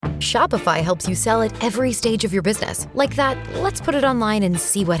Shopify helps you sell at every stage of your business. Like that, let's put it online and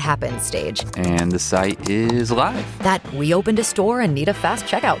see what happens stage. And the site is live. That we opened a store and need a fast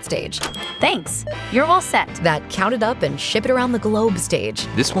checkout stage. Thanks. You're all set. That count it up and ship it around the globe stage.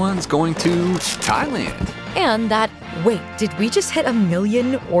 This one's going to Thailand. And that, wait, did we just hit 1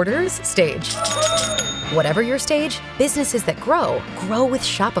 million orders stage? Whatever your stage, businesses that grow with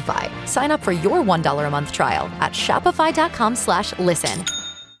Shopify. Sign up for your $1 a month trial at shopify.com/listen.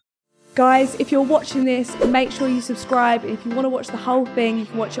 Guys, if you're watching this, make sure you subscribe. If you want to watch the whole thing, you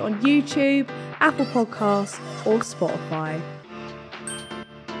can watch it on YouTube, Apple Podcasts, or Spotify.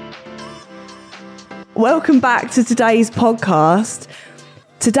 Welcome back to today's podcast.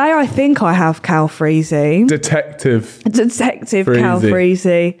 Today, I think I have Calfreezy. Detective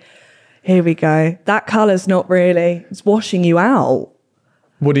Calfreezy. Here we go. That colour's not really. It's washing you out.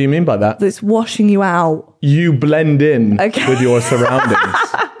 What do you mean by that? It's washing you out. You blend in with your surroundings.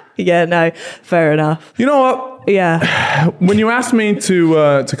 Yeah, no, fair enough. You know what? Yeah. When you asked me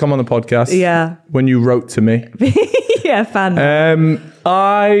to come on the podcast, yeah. When you wrote to me, yeah, fan.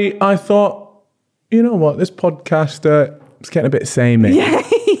 I thought, you know what? This podcast is getting a bit samey. Yeah,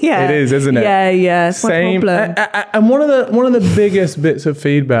 yeah, it is, isn't it? Yeah. It's Same. My problem. And one of the biggest bits of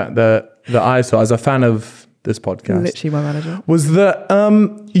feedback that I saw as a fan of this podcast, literally my manager, was that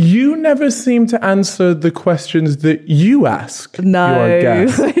you never seem to answer the questions that you ask your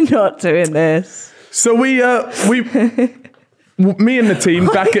guests. We're not doing this. So we me and the team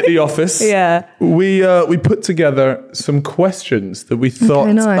back at the office, we put together some questions that we thought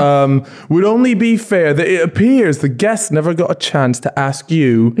would only be fair. That it appears the guests never got a chance to ask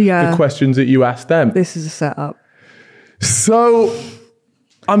you the questions that you asked them. This is a setup. So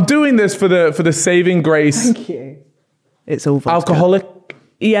I'm doing this for the saving grace. Thank you. It's all vodka. Alcoholic,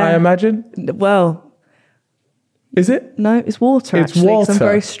 I imagine. Well, is it? No, it's water. It's actually, water. 'Cause I'm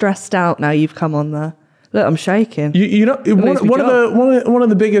very stressed out now. You've come on there. Look, I'm shaking. You know, one of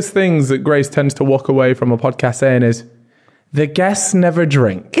the biggest things that Grace tends to walk away from a podcast saying is, the guests never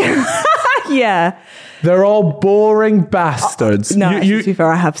drink. Yeah. They're all boring bastards. No, to be fair,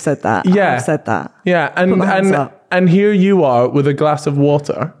 I have said that. Yeah. I have said that. Yeah, up. and here you are with a glass of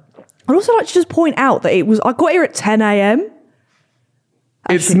water. I'd also like to just point out that I got here at 10 a.m.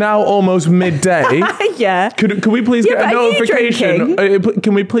 It's now almost midday. Yeah. Can we please get a notification?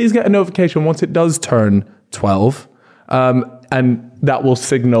 Can we please get a notification once it does turn 12? And that will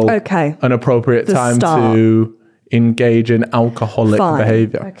signal an appropriate time to engage in alcoholic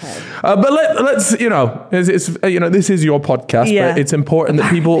behavior. Okay. But let's this is your podcast, but it's important that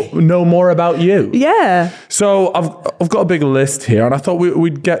people know more about you. Yeah. So I've got a big list here, and I thought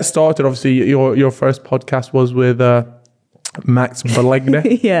we'd get started. Obviously, your first podcast was with Max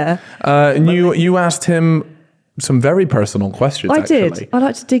Belegne. Yeah. And you asked him some very personal questions. I did. I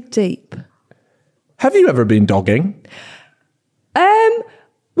like to dig deep. Have you ever been dogging?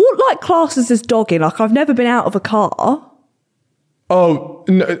 What classes as dogging? Like, I've never been out of a car. Oh,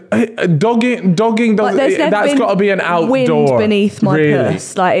 no, dogging doesn't. That's got to be an outdoor. Wind beneath my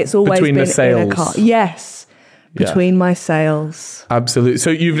puss. Like, it's always between been the sails. in a car. Yes, between my sails. Absolutely. So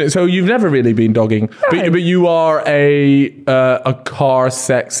you've never really been dogging, no. but you are a car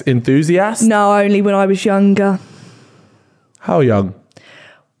sex enthusiast. No, only when I was younger. How young?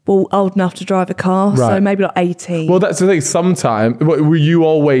 Well, old enough to drive a car, so maybe like 18. Well, that's the thing. Sometime, were you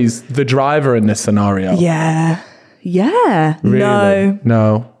always the driver in this scenario? Yeah. Really?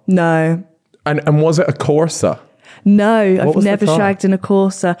 No. And was it a Corsa? No, I've never shagged in a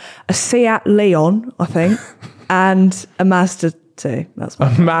Corsa. A Seat Leon, I think, and a Mazda 2. That's my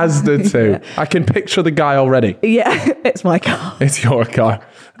car. Mazda 2. Yeah. I can picture the guy already. Yeah, it's my car. It's your car.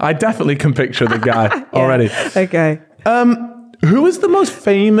 I definitely can picture the guy already. Okay. Who is the most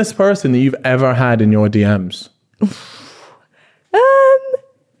famous person that you've ever had in your DMs?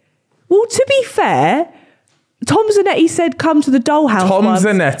 Well, to be fair, Tom Zanetti said, "Come to the dollhouse." Tom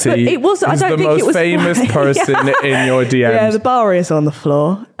Zanetti is the most famous person in your DMs. Yeah, the bar is on the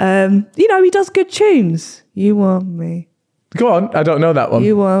floor. He does good tunes. You want me? Go on, I don't know that one.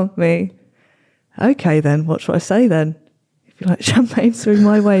 You want me? Okay, then. What should I say then? If you like champagne, swing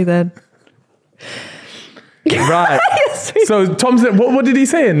my way then. Right. So Tom said, what did he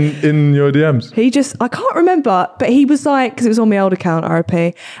say in your DMs? He just, I can't remember, but he was like, because it was on my old account,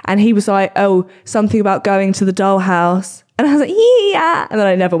 RIP, and he was like, oh, something about going to the dollhouse. And I was like, yeah. And then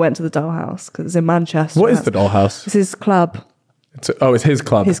I never went to the dollhouse because it's in Manchester. What is the dollhouse? It's his club. It's his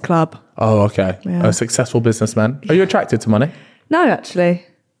club? His club. Oh, okay. Yeah. A successful businessman. Are you attracted to money? No, actually.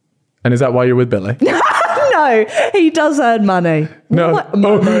 And is that why you're with Billy? No, he does earn money. No. What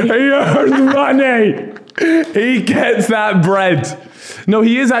money? He earns money. He gets that bread. No,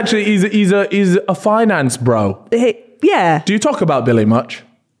 he is actually, he's a finance bro. Yeah. Do you talk about Billy much?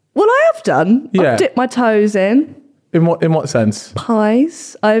 Well, I have done. Yeah. I've dipped my toes in. In what sense?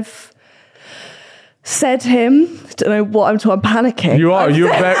 Pies. I've said him. I don't know what I'm talking. I'm panicking. You are.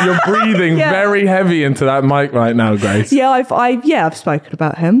 You're breathing very heavy into that mic right now, Grace. Yeah, I've spoken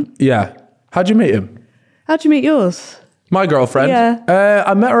about him. Yeah. How'd you meet him? How'd you meet yours? My girlfriend. Yeah.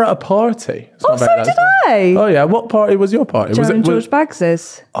 I met her at a party. So did I. Oh yeah. What party was your party? Joe and George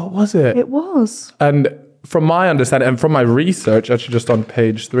Baggs's. Oh, was it? It was. And from my understanding and from my research, actually just on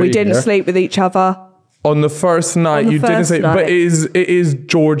page 3, we didn't sleep with each other. On the first night, you didn't sleep, but it is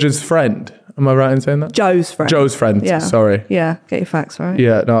George's friend. Am I right in saying that? Joe's friend. Joe's friend. Yeah. Sorry. Yeah. Get your facts right.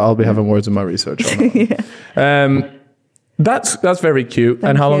 Yeah. No, I'll be having words in my research on that. Yeah. That's very cute.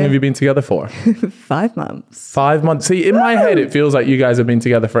 And how long have you been together for? 5 months. 5 months. See, in my head, it feels like you guys have been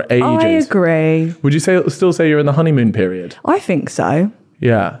together for ages. I agree. Would you still say you're in the honeymoon period? I think so.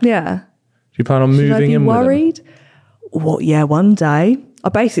 Yeah. Yeah. Do you plan on moving in with him? Worried? Well, yeah, one day. I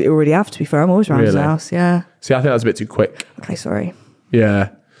basically already have, to be fair. I'm always around his house. Yeah. See, I think that's a bit too quick. Okay, sorry. Yeah.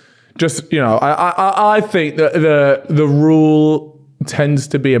 Just, I think that the rule tends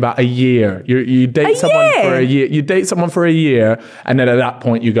to be about a year. You date someone for a year. You date someone for a year, and then at that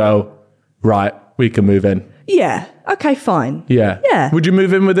point you go, right, we can move in. Yeah. Okay, fine. Yeah. Yeah. Would you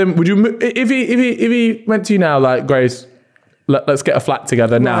move in with him? Would you if he went to you now, like, Grace, let's get a flat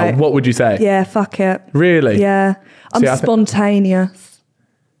together now? Right. What would you say? Yeah, fuck it. Really? Yeah. I'm spontaneous.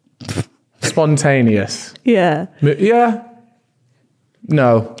 Spontaneous. Yeah. Yeah.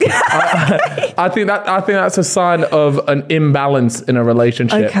 No, I think that's a sign of an imbalance in a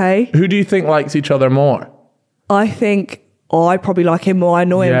relationship. Okay. Who do you think likes each other more? I think I probably like him more. I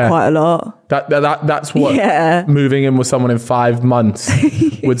annoy him quite a lot. That's what moving in with someone in 5 months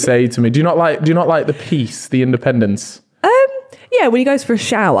would say to me. Do you not like the peace, the independence? Yeah. When he goes for a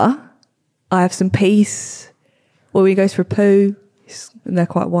shower, I have some peace. Or when he goes for a poo, he's been there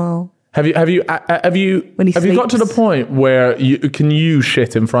quite a while. Have you got to the point where you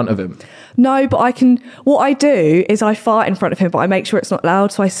shit in front of him? No, but I can. What I do is I fart in front of him, but I make sure it's not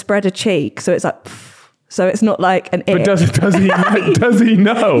loud. So I spread a cheek, so it's like, so it's not like an. But does he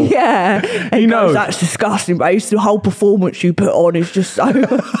know? Yeah, he knows. That's disgusting. But the whole performance you put on is just so.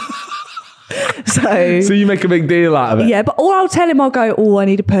 So you make a big deal out of it. Yeah, but I'll tell him, I'll go, oh, I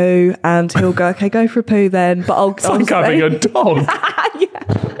need a poo, and he'll go, okay, go for a poo then. But I'll like having a dog.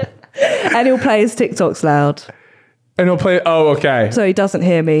 Yeah. And he'll play his TikToks loud. And he'll play, oh, okay. So he doesn't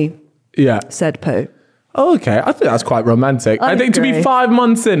hear me said poo. Oh, okay. I think that's quite romantic. I think to be 5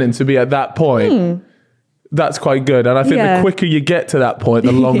 months in and to be at that point, that's quite good. And I think the quicker you get to that point,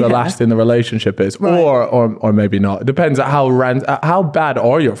 the longer lasting the relationship is. Right. Or maybe not. It depends on how bad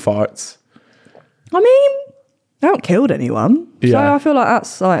are your farts. I mean, I haven't killed anyone. So I feel like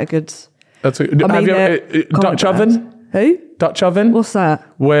that's like a good... Have you ever... Dutch oven? Who? Dutch oven? What's that?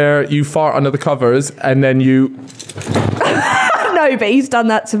 Where you fart under the covers and then you... No, but he's done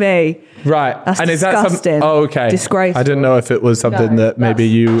that to me. Right. That's and disgusting. Is that some... Oh, okay. Disgraceful. I didn't know if it was something that maybe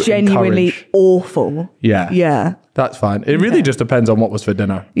you genuinely encourage. Awful. Yeah. Yeah. That's fine. It really just depends on what was for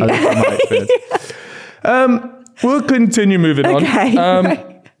dinner. I think from my experience. We'll continue moving on. Okay.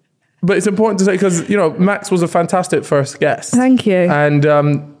 But it's important to say because Max was a fantastic first guest. Thank you. And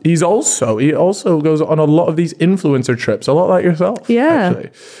he also goes on a lot of these influencer trips, a lot like yourself. Yeah. Actually.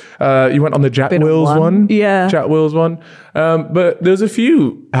 You went on the Jack Wills one. Yeah. Jack Wills one. But there's a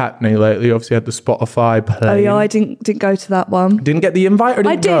few happening lately. Obviously, had the Spotify plane. Oh yeah, I didn't go to that one. Didn't get the invite or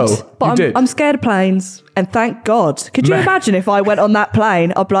didn't go? I did, but I'm scared of planes. And thank God. Could you imagine if I went on that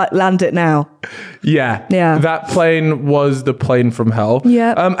plane? I'd be like, land it now. Yeah. Yeah. That plane was the plane from hell.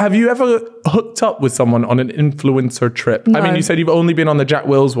 Yeah. Have you ever hooked up with someone on an influencer trip? No. I mean, you said you've only been on the Jack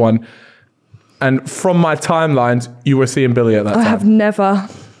Wills one. And from my timelines, you were seeing Billy at that time. I have never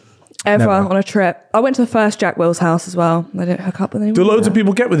on a trip. I went to the first Jack Wills house as well. I didn't hook up with anyone. Do loads of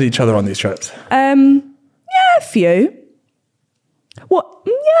people get with each other on these trips? Yeah, a few. What?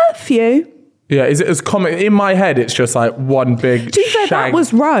 Yeah, a few. Yeah, is it as common? In my head, it's just like one big To be fair, that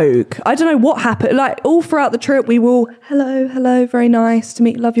was rogue. I don't know what happened. Like, all throughout the trip, we were all, hello, very nice to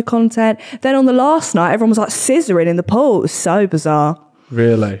meet, love your content. Then on the last night, everyone was like scissoring in the pool. It was so bizarre.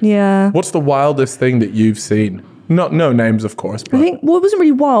 Really? Yeah. What's the wildest thing that you've seen? No names, of course. But. I think, well, it wasn't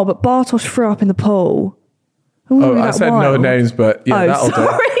really wild, but Bartosz threw up in the pool. I said wild. No names, but yeah, that'll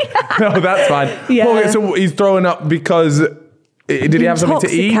do. No, that's fine. Yeah. Well, so he's throwing up because, did he have something to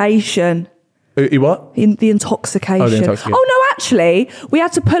eat? Intoxication. He what? The intoxication. Oh, the intoxication. Oh, no, actually, we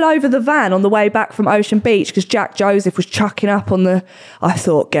had to pull over the van on the way back from Ocean Beach because Jack Joseph was chucking up on the... I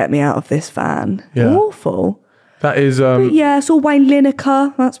thought, get me out of this van. Yeah. Awful. That is... yeah, I saw Wayne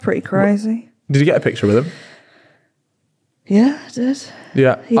Lineker. That's pretty crazy. Did you get a picture with him? Yeah, I did.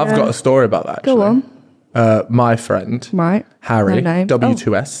 Yeah. I've got a story about that, actually. Go on. My friend, Harry, no name.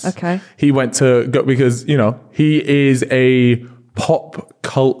 W2S. Oh, okay. He went to go because, you know, he is a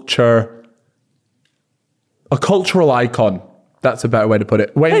cultural icon. That's a better way to put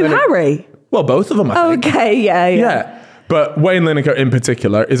it. Harry? Well, both of them, I think. Okay, yeah. But Wayne Lineker in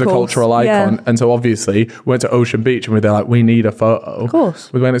particular is a cultural icon. Yeah. And so obviously went to Ocean Beach and they're like, we need a photo. Of course.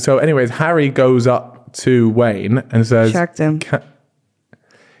 So anyways, Harry goes up to Wayne and says... Shagged him.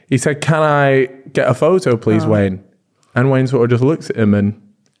 He said, can I get a photo, please, Wayne? And Wayne sort of just looks at him and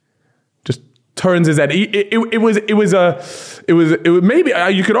just turns his head. It was maybe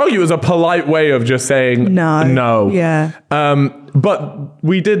you could argue it was a polite way of just saying no. Yeah. But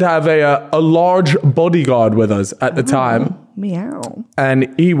we did have a large bodyguard with us at the time. Meow.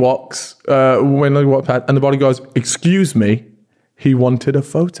 And he walks, when he walked past, and the bodyguard goes, excuse me, he wanted a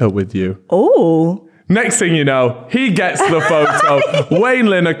photo with you. Oh. Next thing you know, he gets the photo. Wayne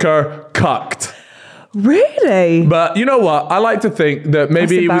Lineker cucked. Really? But you know what? I like to think that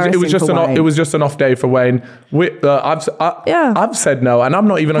maybe it was just an off day for Wayne. I've said no, and I'm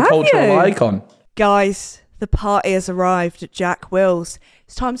not even a cultural icon. Guys, the party has arrived at Jack Will's.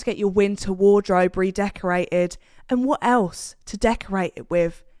 It's time to get your winter wardrobe redecorated. And what else to decorate it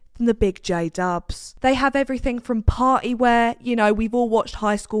with than the big J Dubs? They have everything from party wear. You know, we've all watched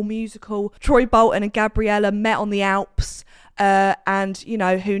High School Musical. Troy Bolton and Gabriella met on the Alps. And, you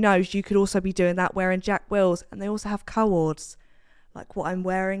know, who knows, you could also be doing that wearing Jack Wills. And they also have co-ords, like what I'm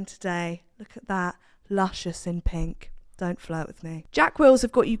wearing today. Look at that, luscious in pink. Don't flirt with me. Jack Wills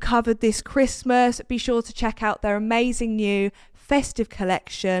have got you covered this Christmas. Be sure to check out their amazing new festive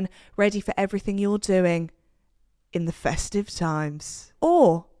collection, ready for everything you're doing in the festive times.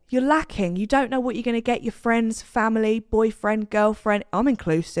 Or you're lacking, you don't know what you're going to get your friends, family, boyfriend, girlfriend, I'm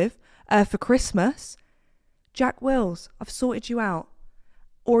inclusive, for Christmas. Jack Wills, I've sorted you out.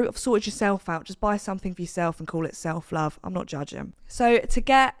 Or I've sorted yourself out. Just buy something for yourself and call it self-love. I'm not judging. So to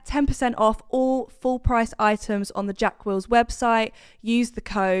get 10% off all full price items on the Jack Wills website, use the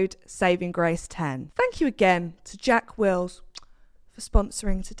code SAVINGGRACE10. Thank you again to Jack Wills for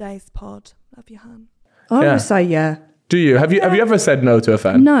sponsoring today's pod. Love you, hun. I would say yeah. Do you? Have you ever said no to a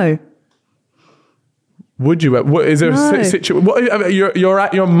fan? No. Would you? What is there a situation? You're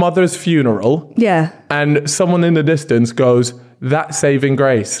at your mother's funeral. Yeah. And someone in the distance goes, "That's saving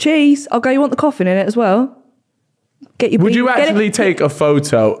grace." Cheese. I'll go. You want the coffin in it as well? Would you actually take a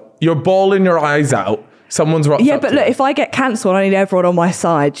photo? You're bawling your eyes out. Someone's rocked up. Yeah, but look, if I get cancelled, I need everyone on my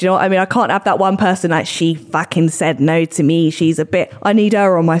side. Do you know what I mean? I can't have that one person like, she fucking said no to me. She's a bit... I need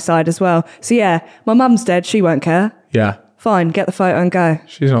her on my side as well. So yeah, my mum's dead. She won't care. Yeah. Fine, get the photo and go.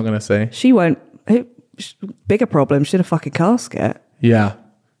 She's not going to say. She won't. Bigger problem. She's in a fucking casket. Yeah.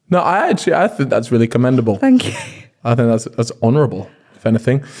 No, I think that's really commendable. Thank you. I think that's honourable, if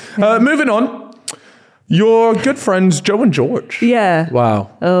anything. Yeah. Moving on. Your good friends, Joe and George. Yeah. Wow.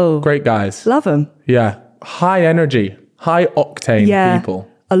 Oh. Great guys. Love them. Yeah. High energy, high octane people.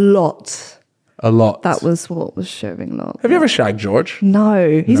 A lot. That was what was showing a lot. Have you ever shagged George?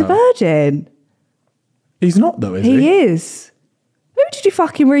 No. He's a virgin. He's not though, is he? He is. Who did you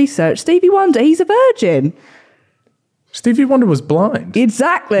fucking research? Stevie Wonder. He's a virgin. Stevie Wonder was blind.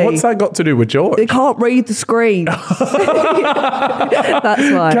 Exactly. What's that got to do with George? They can't read the screen. That's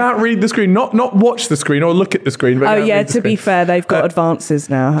why. Can't read the screen. Not watch the screen or look at the screen. But to be fair, they've got advances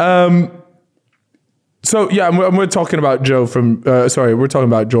now. So yeah, and we're talking about Joe from. We're talking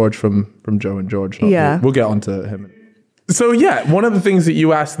about George from Joe and George. Yeah, we'll get onto him. So yeah, one of the things that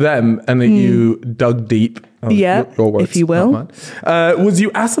you asked them and that you dug deep. Your words, if you will, was you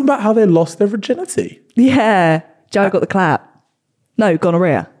asked them about how they lost their virginity. Yeah. Joe got the clap. No,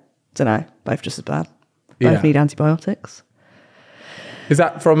 gonorrhea. Don't know. Both just as bad. Both need antibiotics. Is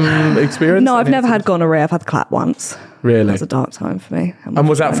that from experience? No, I've never had gonorrhea. I've had the clap once. Really? That was a dark time for me. And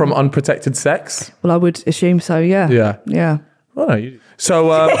was that from unprotected sex? Well, I would assume so, yeah. Yeah. Oh,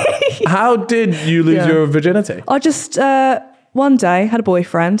 so how did you lose your virginity? I just, one day, had a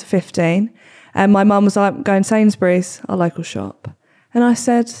boyfriend, 15, and my mum was like, going to Sainsbury's, our local shop. And I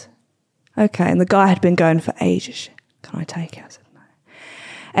said... okay, and the guy had been going for ages. Can I take it? I said no.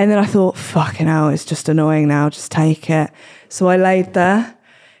 And then I thought, fucking hell, it's just annoying now, just take it. So I laid there.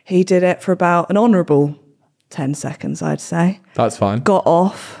 He did it for about an honourable 10 seconds, I'd say. That's fine. Got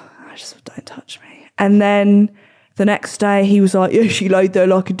off. I just, don't touch me. And then the next day he was like, yeah, she laid there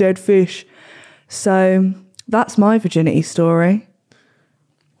like a dead fish. So That's my virginity story.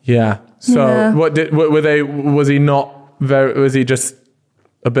 Yeah. So was he not very, was he just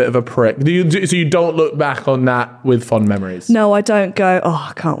a bit of a prick? So you don't look back on that with fond memories? No, I don't go, oh,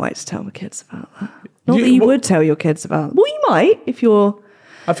 I can't wait to tell my kids about that. Not that you would tell your kids about. Well, you might if you're...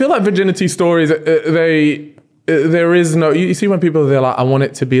 I feel like virginity stories, there is no... You see when people, they're like, I want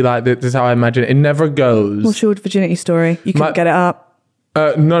it to be like this is how I imagine it. It never goes. What's your virginity story? You couldn't get it up?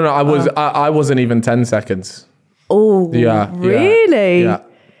 No, I wasn't even 10 seconds. Oh, yeah. Really? Yeah.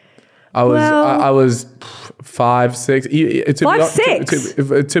 I was 5, 6. 5, 6?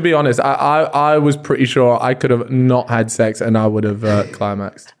 To be honest, I was pretty sure I could have not had sex and I would have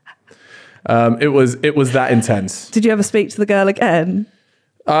climaxed. It was that intense. Did you ever speak to the girl again?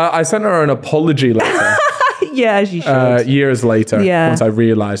 I sent her an apology letter. Yeah, as you should. Years later, once I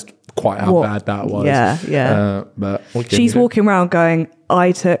realised quite how bad that was. Yeah. But she's walking around going,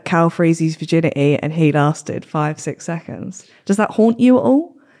 I took Calfreezy's virginity and he lasted 5, 6 seconds. Does that haunt you at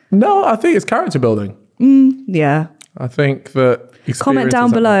all? No, I think it's character building. Yeah. I think that... Comment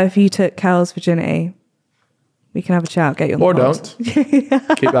down below if you took Cal's virginity. We can have a chat, get you on the Or pod. don't.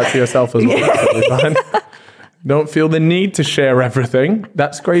 Keep that to yourself as well. That's totally fine. Don't feel the need to share everything.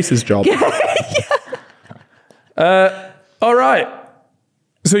 That's Grace's job. All right.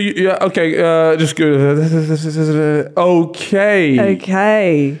 So, okay, just good.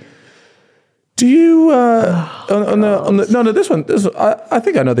 Okay. Do you, this one, I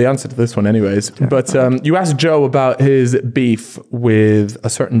think I know the answer to this one anyways, but you asked Joe about his beef with a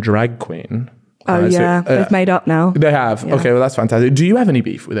certain drag queen. Oh, yeah. They've made up now. They have. Yeah. Okay, well, that's fantastic. Do you have any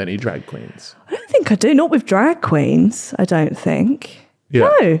beef with any drag queens? I don't think I do. Not with drag queens, I don't think. Yeah.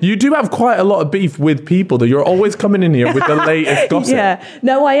 No. You do have quite a lot of beef with people, though. You're always coming in here with the latest gossip. Yeah.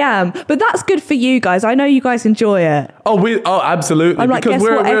 No, I am. But that's good for you guys. I know you guys enjoy it. Oh, absolutely. I'm like, because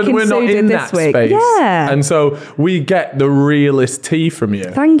we're not in that space. Yeah. And so we get the realest tea from you.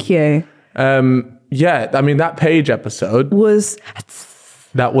 Thank you. Yeah. I mean, that Paige episode was...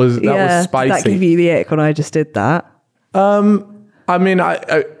 That was spicy. Did that give you the ick when I just did that? I mean,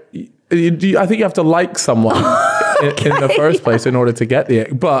 I think you have to like someone in the first place in order to get the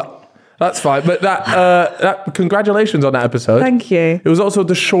ick, but that's fine. But that congratulations on that episode. Thank you. It was also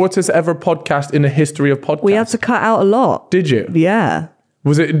the shortest ever podcast in the history of podcasts. We had to cut out a lot. Did you? Yeah.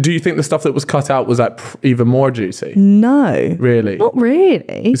 Was it? Do you think the stuff that was cut out was like even more juicy? No. Really? Not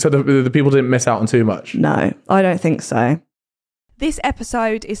really. So the people didn't miss out on too much? No, I don't think so. This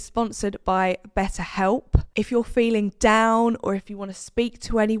episode is sponsored by BetterHelp. If you're feeling down or if you want to speak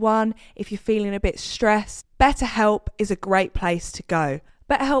to anyone, if you're feeling a bit stressed, BetterHelp is a great place to go.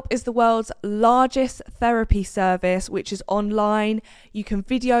 BetterHelp is the world's largest therapy service, which is online. You can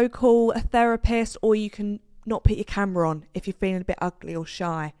video call a therapist or you can not put your camera on if you're feeling a bit ugly or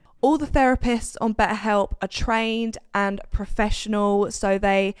shy. All the therapists on BetterHelp are trained and professional, so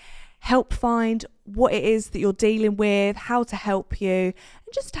they help find what it is that you're dealing with, how to help you, and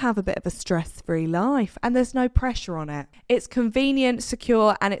just have a bit of a stress-free life. And there's no pressure on it. It's convenient,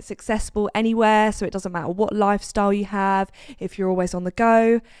 secure, and it's accessible anywhere, so it doesn't matter what lifestyle you have. If you're always on the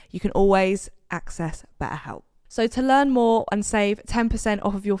go, you can always access BetterHelp. So to learn more and save 10%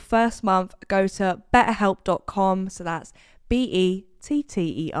 off of your first month, go to betterhelp.com. So that's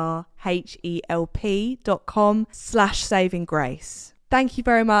betterhelp.com/savinggrace. Thank you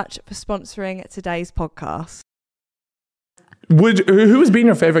very much for sponsoring today's podcast. Who has been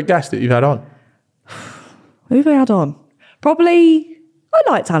your favourite guest that you've had on? Who have I had on? Probably, I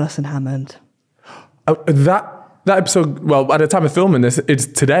liked Alison Hammond. That episode, well, at the time of filming this, it's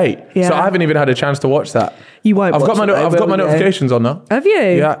today. Yeah. So I haven't even had a chance to watch that. You won't I've got my notifications on though. Have you?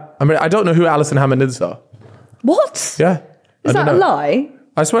 Yeah. I mean, I don't know who Alison Hammond is though. What? Yeah. Is that a lie?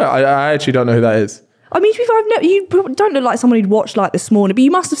 I swear, I actually don't know who that is. I mean, to be fair, you don't look like someone who'd watched like This Morning, but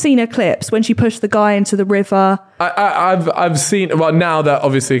you must have seen her clips when she pushed the guy into the river. I've seen, well, now that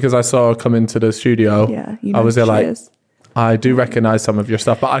obviously because I saw her come into the studio, yeah, you know I was there like, is. I do recognise some of your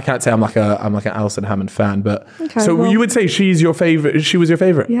stuff, but I can't say I'm like an Alison Hammond fan. But okay, so you would say she's your favourite? She was your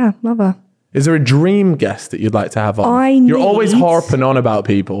favourite? Yeah, love her. Is there a dream guest that you'd like to have on? You're always harping on about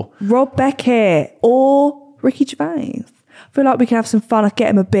people. Rob Beckett or Ricky Gervais. I feel like we can have some fun. I get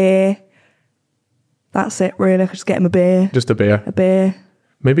him a beer. That's it, really. I could just get him a beer. Just a beer. A beer.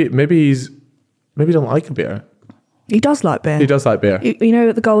 Maybe he don't like a beer. He does like beer. He does like beer. You know,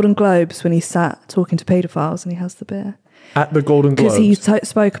 at the Golden Globes when he sat talking to paedophiles and he has the beer. At the Golden Globes? Because he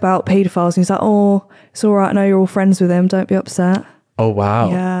spoke about paedophiles and he's like, oh, it's all right. I know you're all friends with him. Don't be upset. Oh, wow.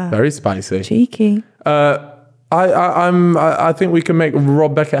 Yeah. Very spicy. Cheeky. I think we can make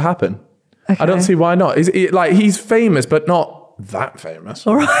Rob Beckett happen. Okay. I don't see why not. He's famous, but not that famous.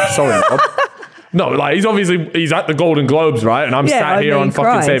 All right. Sorry, Rob. No, like he's at the Golden Globes, right? And I'm sat here on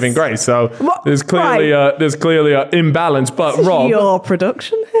fucking Saving Grace. So there's clearly a imbalance. But Rob, your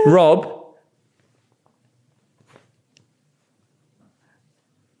production here. Rob,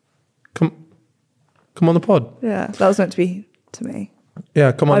 come on the pod. Yeah, that was meant to be to me.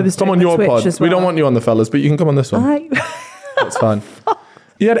 Yeah, come on your pod. We don't want you on the fellas, but you can come on this one. That's fine.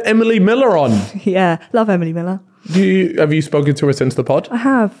 You had Emily Miller on. Yeah, love Emily Miller. Have you spoken to her since the pod? I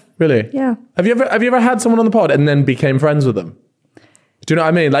have. Really? Yeah. Have you ever had someone on the pod and then became friends with them? Do you know what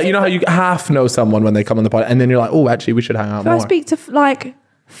I mean? Like, you know how you half know someone when they come on the pod and then you're like, oh, actually, we should hang out more. I speak to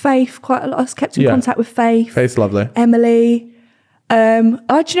Faith quite a lot. I was kept in contact with Faith. Faith's lovely. Emily. Do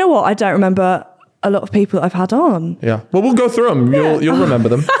you know what? I don't remember a lot of people that I've had on. Yeah. Well, we'll go through them. You'll remember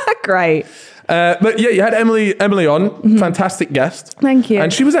them. Great. But yeah, you had Emily on. Mm-hmm. Fantastic guest. Thank you.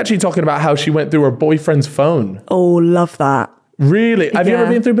 And she was actually talking about how she went through her boyfriend's phone. Oh, love that. Really? Have you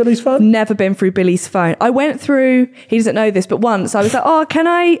ever been through Billy's phone? Never been through Billy's phone. I went through, he doesn't know this, but once I was like, oh, can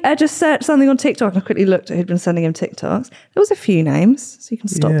I just search something on TikTok? And I quickly looked at who'd been sending him TikToks. There was a few names, so you can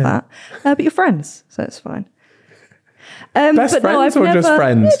stop that. But you're friends, so it's fine. Best friends just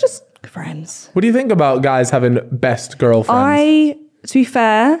friends? Yeah, just friends. What do you think about guys having best girlfriends? To be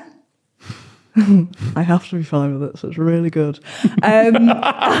fair, I have to be fine with it, so it's really good. I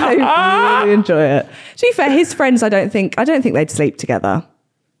really enjoy it. To be fair, his friends, I don't think they'd sleep together.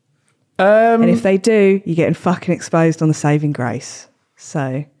 And if they do, you're getting fucking exposed on the Saving Grace.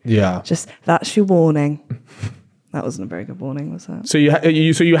 So yeah, just that's your warning. That wasn't a very good warning, was that? So you have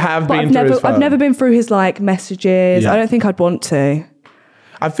been through his phone. I've never been through his messages. Yeah. I don't think I'd want to.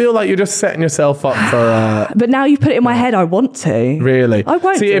 I feel like you're just setting yourself up for... But now you've put it in my head, I want to. Really? I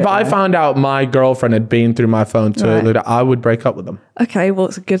won't. See, if I found out my girlfriend had been through my phone too, I would break up with them. Okay, well,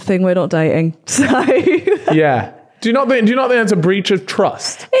 it's a good thing we're not dating. So... Yeah. Do you not think it's a breach of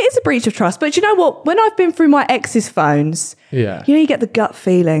trust? It is a breach of trust. But you know what? When I've been through my ex's phones, you get the gut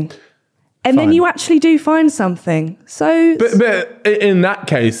feeling. And then you actually do find something. So... But in that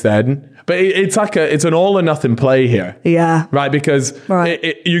case then... But it's an all or nothing play here. Yeah. Right? Because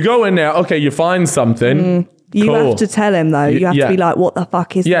you go in there, okay, you find something. You have to tell him though. You have to be like, what the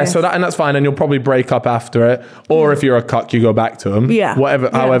fuck is this? Yeah, so that's fine. And you'll probably break up after it. Or if you're a cuck, you go back to him. Yeah.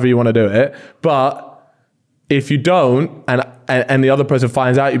 However you want to do it. But if you don't, and the other person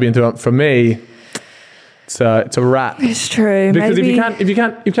finds out you've been through it, for me, it's a wrap. It's true. Because if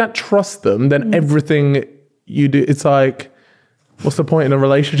you can't trust them, then everything you do, it's like... What's the point in a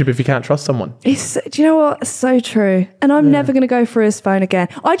relationship if you can't trust someone? Do you know what? It's so true. And I'm never going to go through his phone again.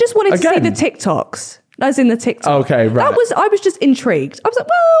 I just wanted to see the TikToks. As in the TikTok. Okay, right. I was just intrigued. I was like,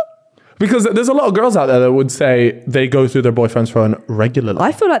 well... Because there's a lot of girls out there that would say they go through their boyfriend's phone regularly.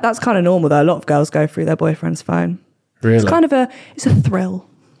 I feel like that's kind of normal though. A lot of girls go through their boyfriend's phone. Really? It's kind of it's a thrill.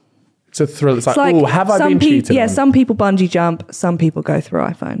 It's a thrill. It's like, oh, have I been cheated on? Some people bungee jump. Some people go through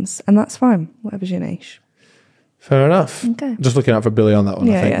iPhones. And that's fine. Whatever's your niche. Fair enough. Okay. Just looking out for Billy on that one,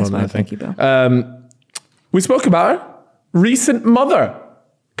 I think. Yeah, it's fine. Thank you, Bill. We spoke about her. Recent mother.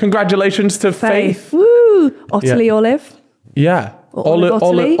 Congratulations to Faith. Woo! Ottilie Olive. Yeah. Olive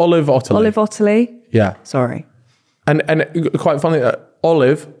Ottilie. Olive Ottilie. Yeah. Sorry. And quite funny,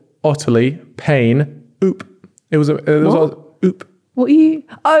 Olive, Ottilie, Payne, Oop. It was Oop. What are you?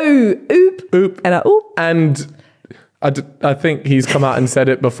 Oh, Oop. Oop. And Oop. And I think he's come out and said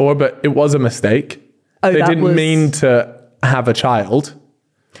it before, but it was a mistake. They didn't mean to have a child.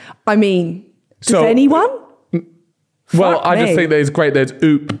 I mean, does anyone? Well, I just think that it's great that it's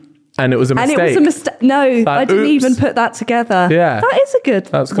Oop and it was a mistake. And it was a mistake. No, I didn't even put that together. Yeah. That is a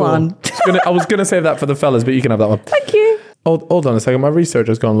good one. I was going to save that for the fellas, but you can have that one. Thank you. Hold on a second. My research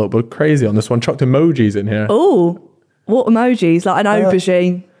has gone a little bit crazy on this one. Chucked emojis in here. Oh, what emojis? Like an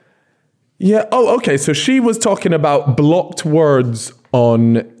aubergine. Yeah. Oh, okay. So she was talking about blocked words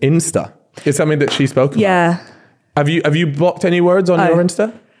on Insta. It's something that she spoke about. Yeah. Have you blocked any words on your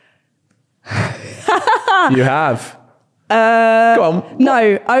Insta? You have. Go on.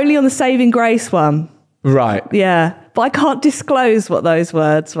 No, only on the Saving Grace one. Right. Yeah. But I can't disclose what those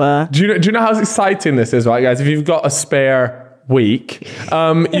words were. Do you know how exciting this is, right, guys? If you've got a spare week,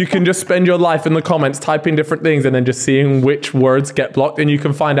 you can just spend your life in the comments typing different things and then just seeing which words get blocked, and you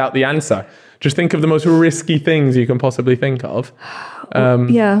can find out the answer. Just think of the most risky things you can possibly think of.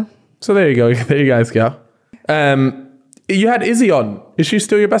 Yeah. So there you go. There you guys go. You had Izzy on. Is she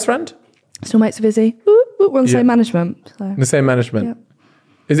still your best friend? Still mates with Izzy. We're on the same management. So. The same management. Yep.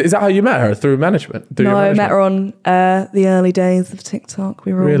 Is that how you met her? Through management? I met her on the early days of TikTok.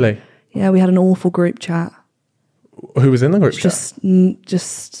 We were really? Yeah, we had an awful group chat. Who was in the group chat?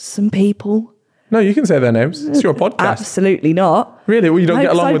 Just some people. No, you can say their names. It's your podcast. Absolutely not. Really? Well, you don't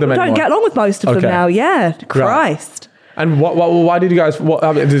get along with them anymore? I don't get along with most of them now. Yeah. Christ. Right. And why did you guys...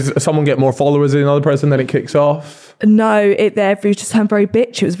 does someone get more followers than another person, then it kicks off? No, we just turned very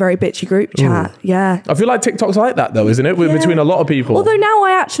bitchy. It was a very bitchy group chat. Ooh. Yeah. I feel like TikTok's like that though, isn't it? Between a lot of people. Although now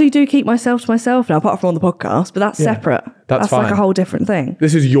I actually do keep myself to myself now, apart from on the podcast, but that's separate. That's fine. Like a whole different thing.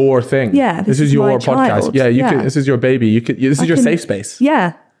 This is your thing. Yeah. This is your podcast. Child. Yeah, this is your baby. This is your safe space.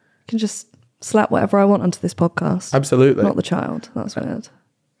 Yeah. I can just slap whatever I want onto this podcast. Absolutely. Not the child. That's weird.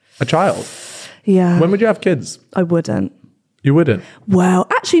 A child? Yeah. When would you have kids? I wouldn't. You wouldn't? Well,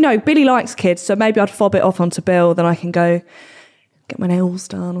 actually, no. Billy likes kids, so maybe I'd fob it off onto Bill. Then I can go get my nails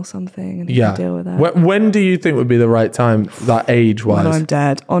done or something and he can deal with that. When do you think would be the right time, that age-wise? When I'm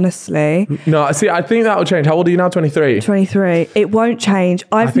dead, honestly. No, see, I think that will change. How old are you now? 23? 23. It won't change.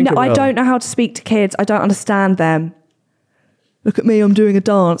 I don't know how to speak to kids. I don't understand them. Look at me, I'm doing a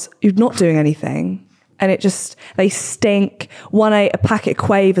dance. You're not doing anything. And they stink. One ate a packet of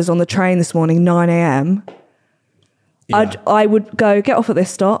Quavers on the train this morning, 9 a.m. Yeah. I would go, get off at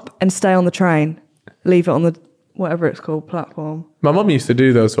this stop and stay on the train. Leave it on the, whatever it's called, platform. My mum used to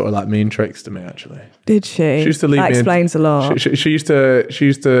do those sort of like mean tricks to me, actually. Did she? She used to leave that me. Explains a lot. She used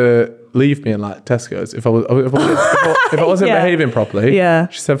to leave me in like Tesco's if I wasn't behaving properly. Yeah.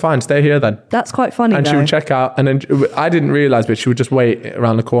 She said, "Fine, stay here then." That's quite funny. And she would check out, and then I didn't realize, but she would just wait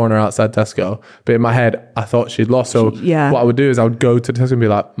around the corner outside Tesco. But in my head, I thought she'd lost. So what I would do is I would go to Tesco and be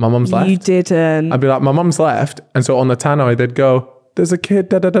like, "My mum's left." You didn't. I'd be like, "My mum's left," and so on the tannoy they'd go, "There's a kid."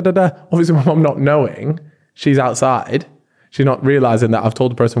 Da da da da da. Obviously, my mum not knowing she's outside. She's not realizing that I've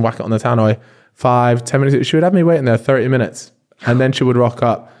told the person whack it on the tannoy 5-10 minutes. She would have me waiting there 30 minutes. And then she would rock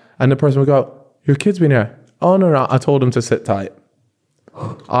up and the person would go, "Your kid's been here." "Oh, no, I told him to sit tight."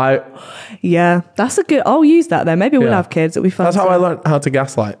 Yeah, that's a good... I'll use that then. Maybe we'll have kids. It'll be fun. That's how I learned how to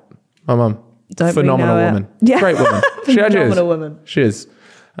gaslight my mum. Don't Phenomenal woman. Yeah. Great woman. Phenomenal woman. She is.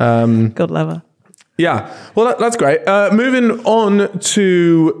 God love her. Yeah. Well, that's great. Moving on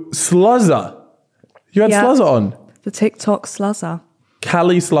to Sluzzer. You had Sluzzer on. The TikTok Sluzzer.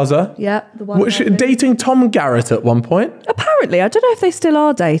 Callie Sluzzer. Yeah, the one. Was she dating Tom Garrett at one point? Apparently. I don't know if they still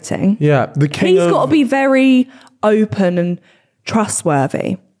are dating. Yeah. He's got to be very open and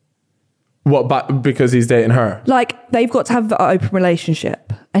trustworthy. What, because he's dating her? Like, they've got to have an open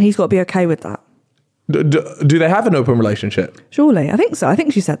relationship and he's got to be okay with that. Do they have an open relationship? Surely. I think so. I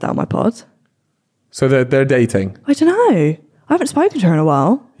think she said that on my pod. So they're dating? I don't know. I haven't spoken to her in a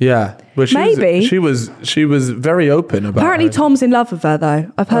while. Yeah. But she was very open about Apparently her. Tom's in love with her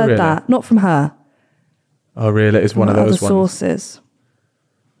though. I've heard that. Not from her. Oh really? It's one of those sources.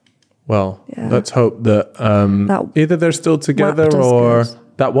 Well, let's hope that either they're still together or good.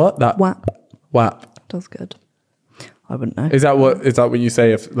 That what? That WAP. Does good. I wouldn't know. Is that what you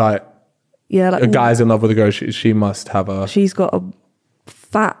say if like a guy's in love with a girl, she must have a... She's got a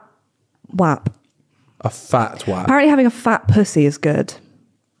fat WAP. A fat WAP. Apparently having a fat pussy is good.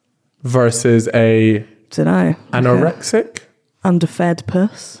 Versus a... Dunno. Anorexic? Underfed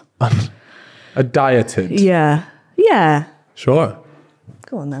puss. A dieted? Yeah. Yeah. Sure.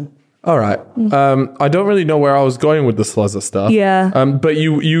 Go on then. All right. I don't really know where I was going with the Sluzzer stuff. Yeah. But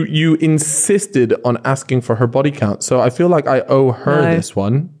you insisted on asking for her body count. So I feel like I owe her this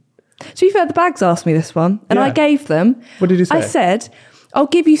one. To be fair, the bags asked me this one. And I gave them. What did you say? I said, I'll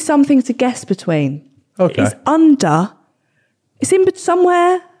give you something to guess between. Okay. It's in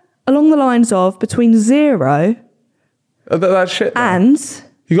somewhere along the lines of between 0 that's shit. And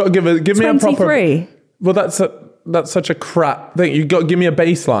you got to give me a proper... 23. Well, that's such a crap thing. You got to give me a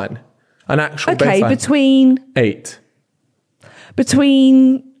baseline, an actual baseline. Okay, between 8.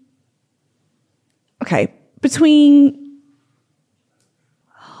 Between.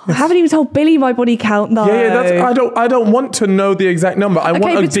 I haven't even told Billy my body count though. Yeah. I don't want to know the exact number. I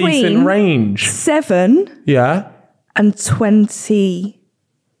want a decent range. 7. Yeah. And 20.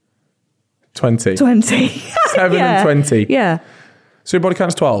 20. 20. 7 and 20. Yeah. So your body count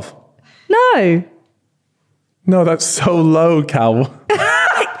is 12? No, that's so low, Cal.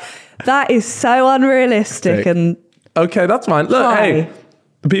 That is so unrealistic. And okay, that's fine. Look, hey,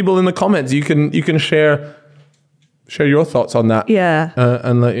 the people in the comments, you can share your thoughts on that. Yeah.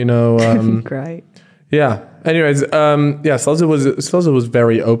 And let you know. Great. Yeah. Anyways, Sluzzer was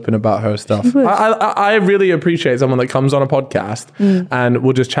very open about her stuff. I really appreciate someone that comes on a podcast and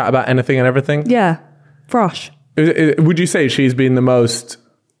will just chat about anything and everything. Yeah. Frosh. Would you say she's been the most,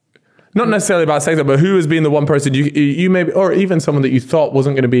 not necessarily about sex, but who has been the one person you maybe, or even someone that you thought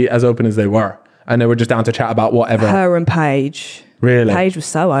wasn't going to be as open as they were, and they were just down to chat about whatever? Her and Paige. Really? Paige was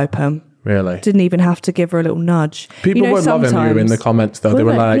so open. Really? Didn't even have to give her a little nudge. People were loving you in the comments, though. They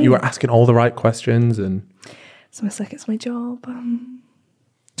were like, you were asking all the right questions. And it's almost like it's my job.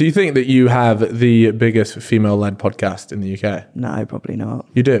 Do you think that you have the biggest female-led podcast in the UK? No, probably not.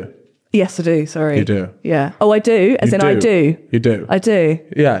 You do? Yes, I do. Sorry. You do? Yeah. Oh, I do? As in I do? You do? I do.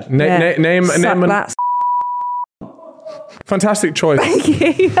 Yeah. Name that fantastic choice. Thank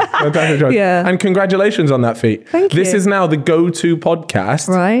you. Fantastic choice. Yeah. And congratulations on that feat. Thank you. This is now the go-to podcast.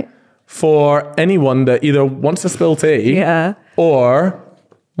 Right. For anyone that either wants to spill tea or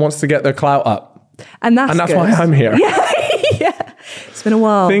wants to get their clout up. And that's why I'm here. Yeah. Yeah. It's been a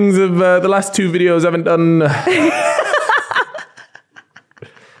while. Things of the last 2 videos haven't done.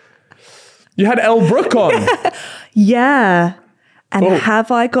 You had Elle Brooke on. Yeah. And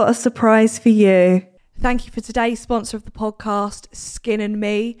have I got a surprise for you? Thank you for today's sponsor of the podcast, Skin and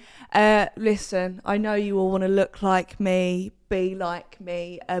Me. Listen, I know you all want to look like me, be like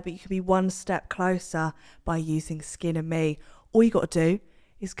me, but you can be one step closer by using Skin and Me. All you got to do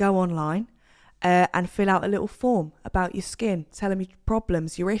is go online and fill out a little form about your skin, tell them your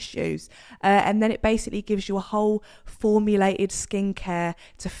problems, your issues, and then it basically gives you a whole formulated skincare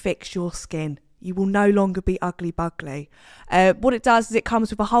to fix your skin. You will no longer be ugly bugly. What it does is it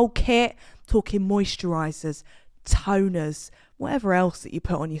comes with a whole kit, talking moisturisers, toners, whatever else that you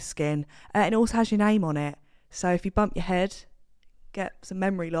put on your skin. And it also has your name on it. So if you bump your head, get some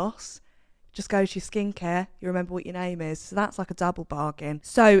memory loss, just go to your skincare, you remember what your name is. So that's like a double bargain.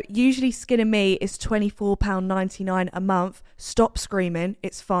 So usually Skin and Me is £24.99 a month. Stop screaming,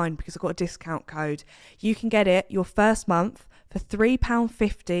 it's fine because I've got a discount code. You can get it your first month for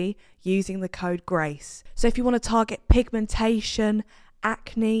 £3.50 using the code GRACE. So if you want to target pigmentation,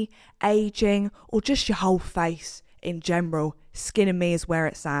 acne, aging, or just your whole face in general, Skin and Me is where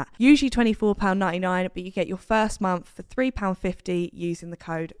it's at. Usually £24.99, but you get your first month for £3.50 using the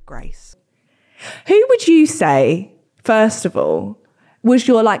code GRACE. Who would you say, first of all, was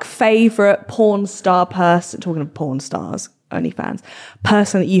your favourite porn star person, talking of porn stars, OnlyFans,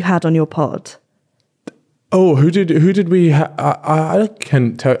 person that you had on your pod? Oh, who did we I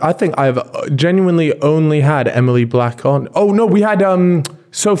can't tell. I think I've genuinely only had Emily Black on. Oh no, we had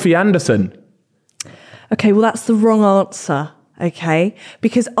Sophie Anderson. Okay, well that's the wrong answer, okay?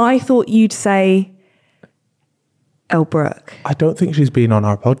 Because I thought you'd say Elle Brooke. I don't think she's been on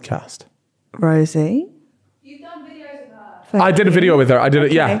our podcast. Rosie? You've done videos with her. I did a video with her. I did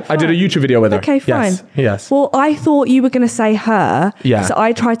fine. I did a YouTube video with her. Okay, fine. Yes. Well, I thought you were going to say her. Yeah. So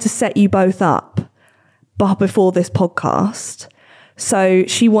I tried to set you both up before this podcast. So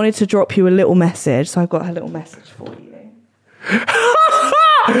she wanted to drop you a little message. So I've got her little message for you.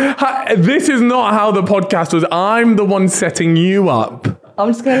 This is not how the podcast was. I'm the one setting you up. I'm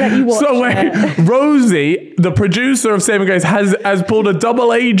just going to let you watch So wait, it. Rosie, the producer of Saving Grace, has pulled a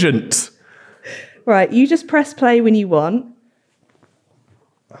double agent. Right, you just press play when you want.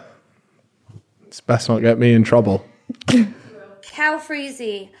 It's best not get me in trouble.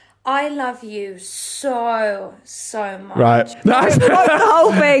 Calfreezy, I love you so much. Right. Watch the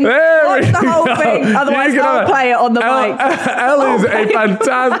whole thing. Watch the whole thing. Otherwise, I'll play it on the mic. Elle is a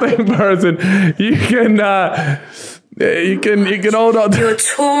fantastic person. You can hold on. You're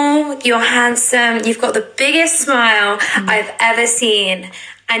tall, you're handsome, you've got the biggest smile I've ever seen,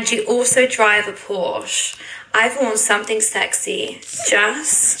 and you also drive a Porsche. I've worn something sexy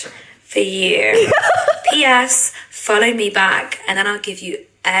just for you. P.S. Follow me back, and then I'll give you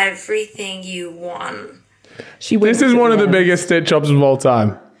everything you want. This is one of the biggest stitch-ups of all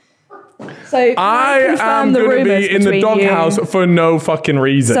time. So I am going to be in the doghouse for no fucking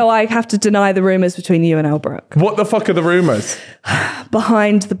reason. So I have to deny the rumours between you and Elle Brooke. What the fuck are the rumours?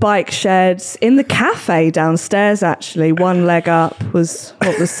 Behind the bike sheds, in the cafe downstairs, actually, one leg up was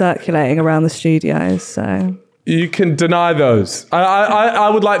what was circulating around the studios. So you can deny those. I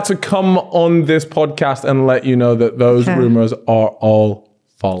would like to come on this podcast and let you know that those rumours are all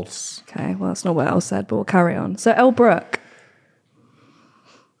false. Okay, well, that's not what Elle said, but we'll carry on. So Elle Brooke.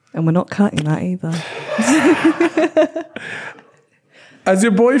 And we're not cutting that either. Has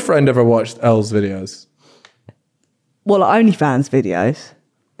your boyfriend ever watched Elle's videos? Well, OnlyFans videos.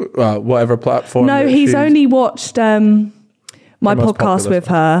 Whatever platform. No, he's only watched my podcast with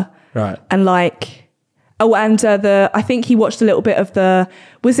her. Right. And I think he watched a little bit of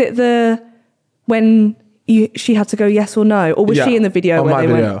when she had to go yes or no? Or was she in the video where my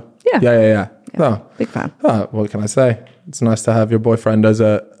they video. went? Yeah. Oh, big fan. Oh, what can I say? It's nice to have your boyfriend as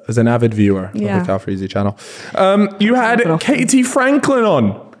an avid viewer of the Calfreezy channel. You had Katie Franklin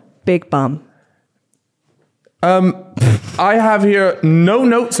on. Big bum. I have here no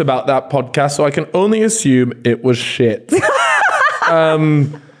notes about that podcast, so I can only assume it was shit.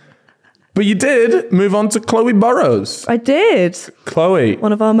 But you did move on to Chloe Burrows. I did. Chloe.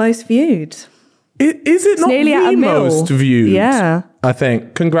 One of our most viewed. Is it not nearly the most viewed? Yeah. I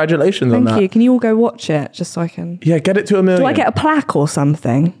think. Congratulations on that. Thank you. Can you all go watch it just so I can... Yeah, get it to 1 million. Do I get a plaque or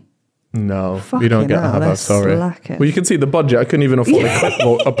something? No, you don't get that. I'm sorry. Slacking. Well, you can see the budget. I couldn't even afford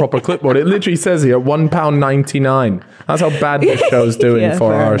a proper clipboard. It literally says here £1.99. That's how bad this show's doing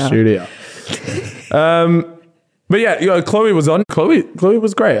for our studio. But yeah, Chloe was on. Chloe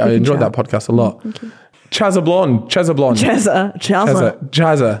was great. I enjoyed that podcast a lot. Chazza Blonde.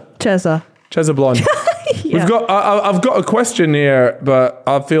 Yeah. I've got a question here, but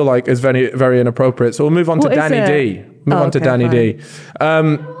I feel like it's very, very inappropriate. So we'll move on to Danny D. Danny D.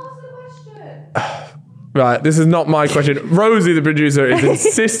 Right, this is not my question. Rosie, the producer, is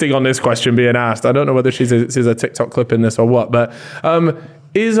insisting on this question being asked. I don't know whether she's a TikTok clip in this or what, but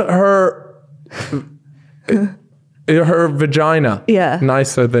is her vagina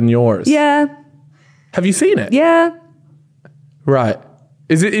nicer than yours? Yeah. Have you seen it? Yeah. Right.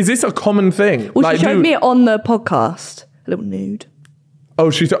 Is this a common thing? Well, she showed me it on the podcast. A little nude. Oh,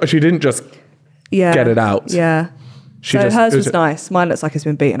 she didn't just get it out. Yeah. Hers was nice. Mine looks like it's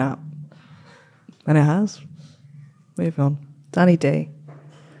been beaten up. And it has. Move on. Danny D.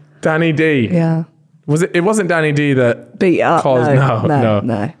 Yeah. It wasn't Danny D that beat up. No.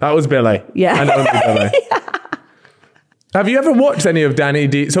 That was Billy. Yeah. And only Billy. Have you ever watched any of Danny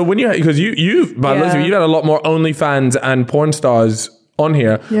D? So when because you've had a lot more OnlyFans and porn stars on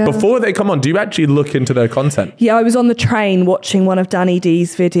here. Yeah. Before they come on, do you actually look into their content? Yeah, I was on the train watching one of Danny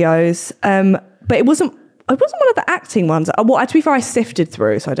D's videos. But it wasn't one of the acting ones. Well, to be fair, I sifted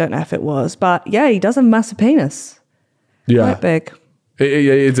through, so I don't know if it was. But yeah, he does have a massive penis. Yeah. Quite big.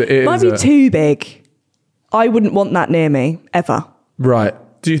 It might be too big. I wouldn't want that near me, ever. Right.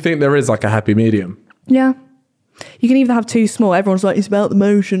 Do you think there is like a happy medium? Yeah. You can either have too small. Everyone's like, it's about the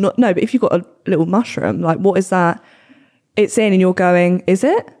motion. No, but if you've got a little mushroom, like what is that? It's in and you're going, is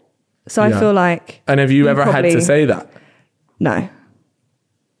it? So I feel like... And have you ever had to say that? No.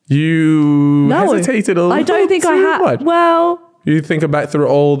 You hesitated a little I don't think I had. Much. Well... You think back through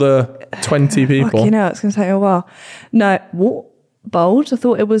all the 20 people. You know, it's going to take a while. No, what? Bold? I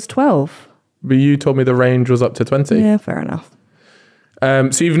thought it was 12. But you told me the range was up to 20. Yeah, fair enough.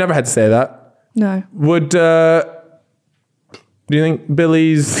 So you've never had to say that? No. Would... do you think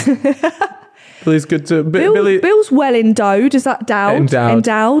Billy's good to... Bill's well endowed. Is that endowed?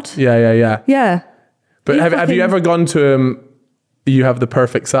 Endowed. Yeah. Yeah. But have you ever gone to him, you have the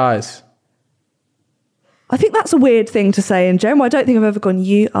perfect size? I think that's a weird thing to say in general. I don't think I've ever gone,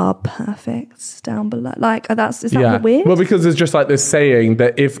 you are perfect down below. Like, is that not weird? Well, because it's just like this saying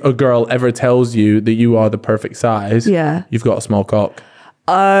that if a girl ever tells you that you are the perfect size, you've got a small cock.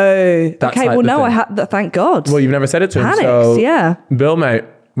 Oh, that's okay. Well, no, I had that. Thank God. Well, you've never said it to him. So, yeah. Bill, mate,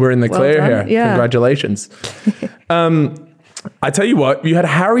 we're in the clear here. Yeah. Congratulations. I tell you what, you had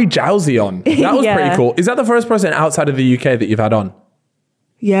Harry Jowsey on. That was pretty cool. Is that the first person outside of the UK that you've had on?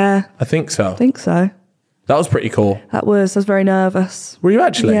 Yeah. I think so. That was pretty cool. I was very nervous. Were you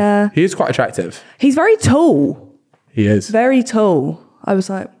actually? Yeah. He is quite attractive. He's very tall. He is. Very tall. I was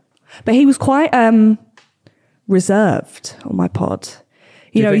like, but he was quite reserved on my pod.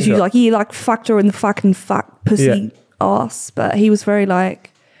 You know, he's so? Like, he like fucked her in the fucking pussy ass, but he was very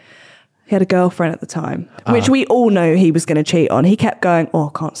like, he had a girlfriend at the time, which we all know he was going to cheat on. He kept going, I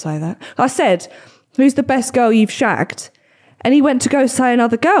can't say that. I said, who's the best girl you've shagged? And he went to go say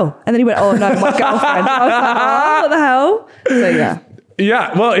another girl. And then he went, oh no, my girlfriend. I was like, what the hell? So yeah.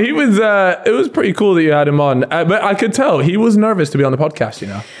 Yeah, well, he was, it was pretty cool that you had him on. But I could tell he was nervous to be on the podcast, you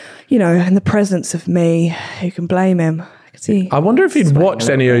know. You know, in the presence of me, who can blame him? I wonder if he'd watched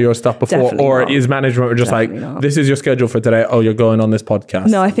any of your stuff before. Definitely or not. His management were just this is your schedule for today. Oh, you're going on this podcast.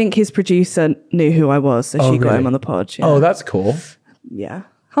 No, I think his producer knew who I was, so she got him on the pod. Yeah. Oh, that's cool. Yeah.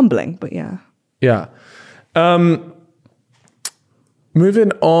 Humbling, but yeah. Yeah.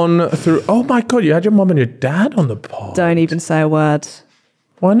 Moving on through... Oh my God, you had your mum and your dad on the pod. Don't even say a word.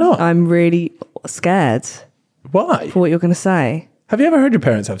 Why not? I'm really scared. Why? For what you're going to say. Have you ever heard your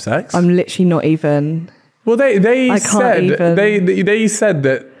parents have sex? I'm literally not even... Well, they said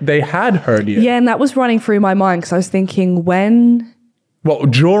that they had heard you. Yeah, and that was running through my mind because I was thinking, when...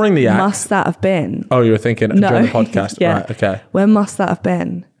 What, during the act? Must that have been? Oh, you were thinking during the podcast. Yeah. Right, okay. When must that have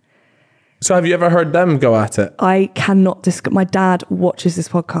been? So have you ever heard them go at it? I cannot my dad watches this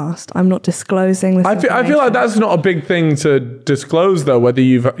podcast. I'm not disclosing this. I feel like that's not a big thing to disclose, though, whether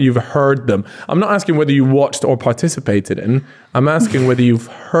you've heard them. I'm not asking whether you watched or participated in. I'm asking whether you've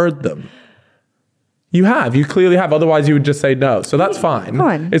heard them. You have. You clearly have. Otherwise, you would just say no. So that's fine.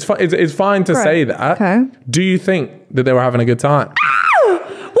 Fine. It's fine to say that. Okay. Do you think that they were having a good time?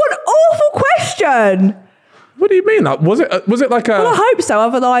 What an awful question. What do you mean? Was it like a... Well, I hope so.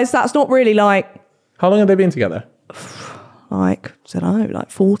 Otherwise, that's not really like... How long have they been together? Like, I don't know, like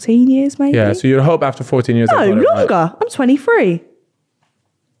 14 years maybe? Yeah, so you'd hope after 14 years... No, longer. Right. I'm 23.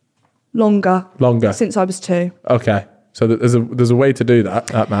 Longer. Since I was 2. Okay. So there's a way to do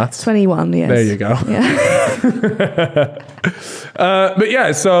that maths. 21, yes. There you go. Yeah. But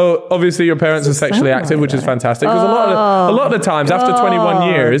yeah, so obviously your parents are sexually active, which is fantastic. Because a lot of the times, after 21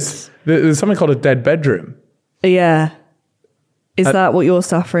 years, there's something called a dead bedroom. Yeah. Is that what you're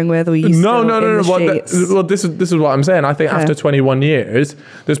suffering with? Or No. Well, this is what I'm saying. I think after 21 years,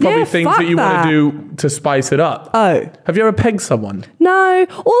 there's probably things that you want to do to spice it up. Oh. Have you ever pegged someone? No.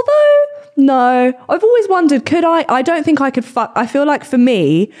 No. I've always wondered, could I? I don't think I could fuck. I feel like for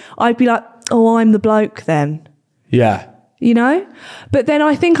me, I'd be like, oh, I'm the bloke then. Yeah. You know? But then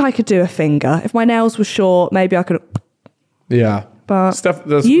I think I could do a finger. If my nails were short, maybe I could. Yeah. But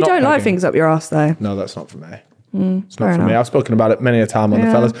you don't like things up your ass though. No, that's not for me. It's not for me. I've spoken about it many a time on the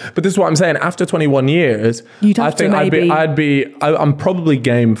fellas. But this is what I'm saying. After 21 years, I'm probably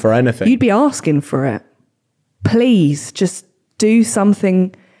game for anything. You'd be asking for it. Please, just do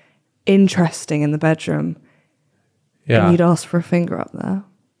something interesting in the bedroom. Yeah. And you'd ask for a finger up there.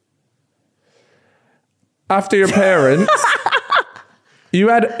 After your parents, you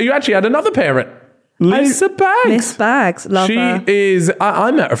actually had another parent. Lisa Baggs. Miss Baggs, love her. She is...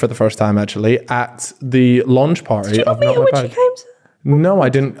 I met her for the first time, actually, at the launch party. Did you not meet her when she came to... No, I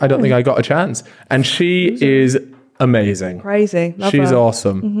didn't. I don't think I got a chance. And she is amazing. Crazy. Love She's her.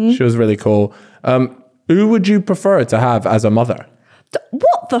 awesome. Mm-hmm. She was really cool. Who would you prefer to have as a mother?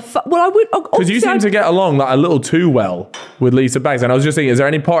 What the fuck? Well, I would... Because you seem to get along like a little too well with Lisa Baggs. And I was just thinking, is there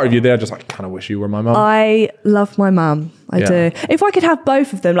any part of you there just like, I kind of wish you were my mum? I love my mum. I do. If I could have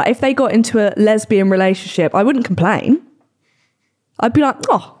both of them, like if they got into a lesbian relationship, I wouldn't complain. I'd be like,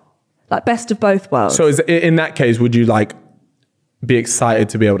 oh, like best of both worlds. So in that case, would you like be excited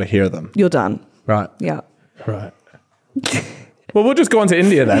to be able to hear them? You're done. Right. Yeah. Right. Well, we'll just go on to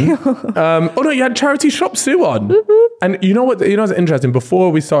India then. You had Charity Shop Sue on. Mm-hmm. And you know what's interesting? Before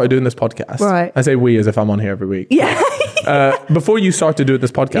we started doing this podcast, right. I say we as if I'm on here every week. Yeah. Before you started doing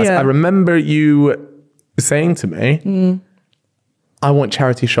this podcast, I remember you saying to me, I want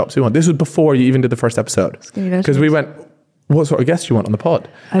Charity Shop Sue on. This was before you even did the first episode. Because we went, what sort of guest do you want on the pod?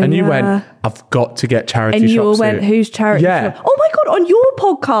 And you went, I've got to get Charity Shop Sue. And you went, who's Charity Shop? Oh my God, on your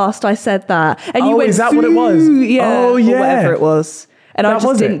podcast I said that. And you went, is that what it was? Yeah. Oh yeah. Or whatever it was. And I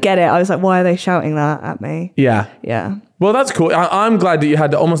just didn't get it. I was like, why are they shouting that at me? Yeah. Yeah. Well, that's cool. I'm glad that you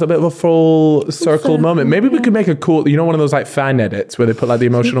had almost a bit of a full circle moment. Maybe we could make a cool, one of those like fan edits where they put like the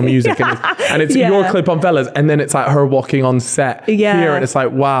emotional music and it's your clip on fellas and then it's like her walking on set here and it's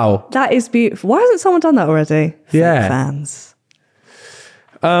like, wow. That is beautiful. Why hasn't someone done that already? Yeah. Fans.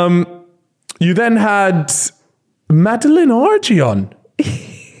 You then had Madeline Orgy on.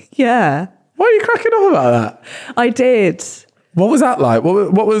 Yeah. Why are you cracking up about that? I did. What was that like?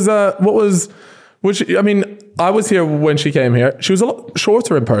 I was here when she came here. She was a lot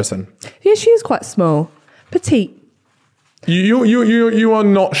shorter in person. Yeah, she is quite small. Petite. You are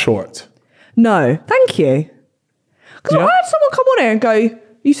not short. No, thank you. Because I had someone come on here and go,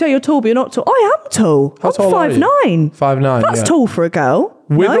 you say you're tall, but you're not tall. I am tall. How tall are you? 5'9". 5'9", That's tall for a girl.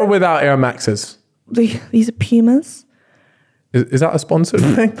 With or without Air Maxes? These are Pumas. Is that a sponsored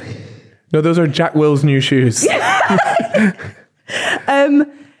thing? No, those are Jack Will's new shoes.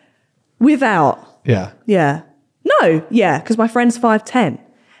 Without. Yeah. Yeah. No, yeah, because my friend's 5'10",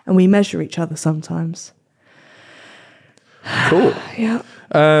 and we measure each other sometimes. Cool. Yeah.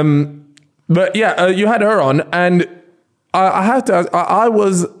 But yeah, you had her on, and I have to ask, I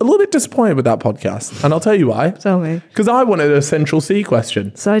was a little bit disappointed with that podcast, and I'll tell you why. Tell me. Because I wanted a Central C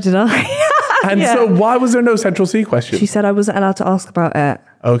question. So did I. And so why was there no Central C question? She said I wasn't allowed to ask about it.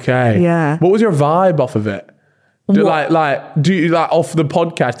 Okay. Yeah. What was your vibe off of it? Do you off the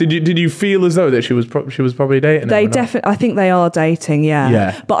podcast? Did you feel as though that she was probably dating? They definitely. I think they are dating. Yeah.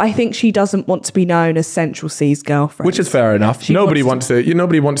 Yeah. But I think she doesn't want to be known as Central C's girlfriend, which is fair enough. Nobody wants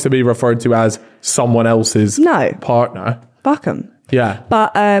to be referred to as someone else's partner. Fuck 'em. Yeah.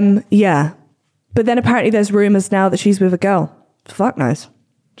 But yeah. But then apparently there's rumours now that she's with a girl. Fuck knows.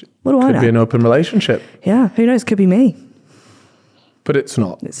 What do I know? Could be an open relationship. Yeah. Who knows? Could be me. But it's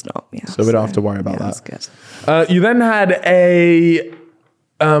not. It's not. Yeah. So we don't have to worry about that. That's good. You then had a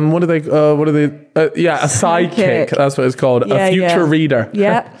a sidekick. That's what it's called. Yeah, a future reader.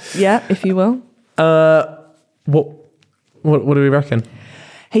 Yeah. Yeah. If you will. What do we reckon?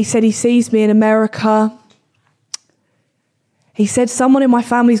 He said he sees me in America. He said someone in my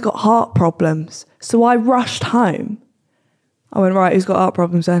family's got heart problems, so I rushed home. I went, right, who's got heart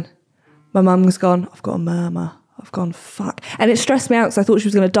problems then? my mum's gone, I've got a murmur. I've gone, fuck. And it stressed me out because I thought she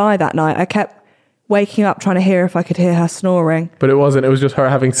was going to die that night. I kept waking up trying to hear if I could hear her snoring. But it wasn't. It was just her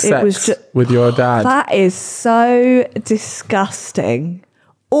having sex with your dad. That is so disgusting.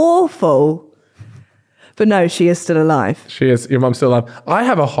 Awful. But no, she is still alive. She is. Your mum's still alive. I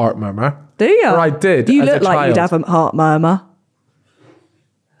have a heart murmur. Do you? Or I did. You as look a like child. you'd have a heart murmur.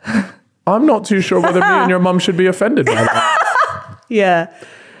 I'm not too sure whether me and your mum should be offended by that. Yeah.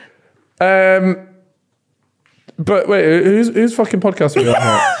 But wait, who's fucking podcast are we on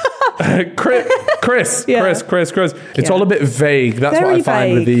here? Chris. Yeah. Chris. It's all a bit vague. That's Very what I find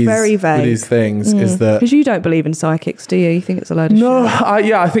vague, with these very vague. with these things is that Because you don't believe in psychics, do you? You think it's a load of no, shit?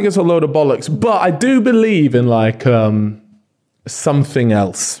 I think it's a load of bollocks. But I do believe in like something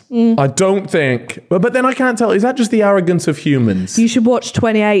else. I don't think, but then I can't tell. Is that just the arrogance of humans? You should watch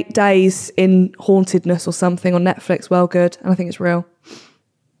 28 Days in Hauntedness or something on Netflix. Well, good. And I think it's real.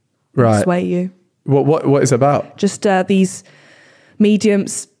 Right. Sway you. What is it about? Just these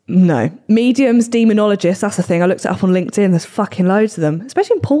mediums, demonologists, that's the thing. I looked it up on LinkedIn, there's fucking loads of them,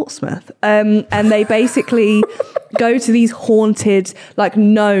 especially in Portsmouth. And they basically go to these haunted, like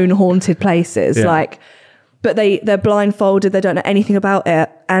known haunted places, but they're blindfolded, they don't know anything about it.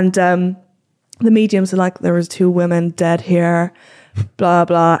 And the mediums are like, there was 2 women dead here, blah,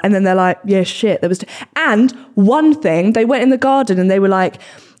 blah. And then they're like, yeah, shit, there was... And one thing, they went in the garden and they were like...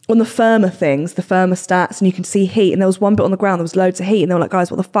 on the thermostats, and you can see heat, and there was one bit on the ground, there was loads of heat, and they were like, guys,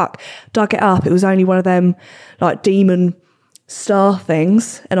 what the fuck? Dug it up, it was only one of them like demon star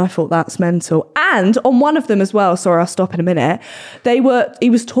things, and I thought that's mental. And on one of them as well, sorry, I'll stop in a minute, he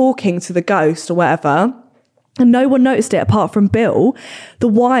was talking to the ghost or whatever, and no one noticed it apart from Bill. The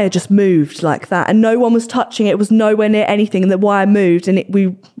wire just moved like that, and no one was touching it, it was nowhere near anything, and the wire moved, and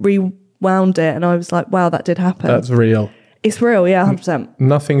we rewound it, and I was like, wow, that did happen. That's real. It's real, yeah, 100%.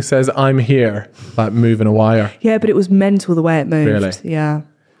 Nothing says I'm here like moving a wire. Yeah, but it was mental the way it moved. Really? Yeah.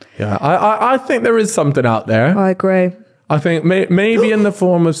 Yeah, I think there is something out there. I agree. I think maybe in the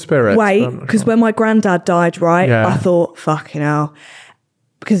form of spirits. Wait, because when my granddad died, right, I thought, fucking hell,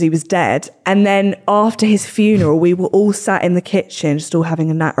 because he was dead. And then after his funeral, we were all sat in the kitchen, just all having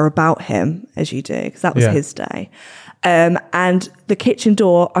a natter about him, as you do, because that was his day. And the kitchen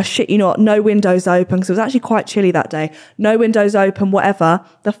door, I shit you not, no windows open, because it was actually quite chilly that day. No windows open, whatever.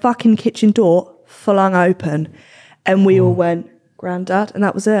 The fucking kitchen door flung open. And we all went, Granddad, and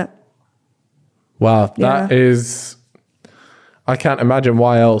that was it. Wow, that is... I can't imagine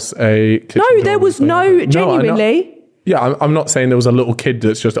why else a kitchen door there was no, genuinely. I'm not saying there was a little kid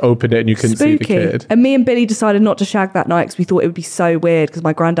that's just opened it and you couldn't see the kid. And me and Billy decided not to shag that night because we thought it would be so weird because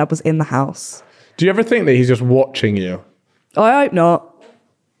my granddad was in the house. Do you ever think that he's just watching you? I hope not.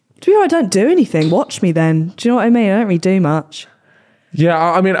 To be honest, I don't do anything. Watch me then. Do you know what I mean? I don't really do much. Yeah,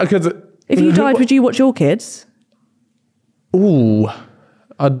 I mean, because... If you died, would you watch your kids? Ooh,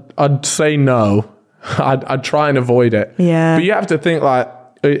 I'd say no. I'd try and avoid it. Yeah. But you have to think like,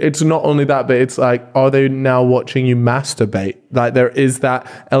 it's not only that, but it's like, are they now watching you masturbate? Like there is that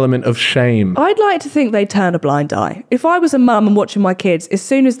element of shame. I'd like to think they'd turn a blind eye. If I was a mum and watching my kids, as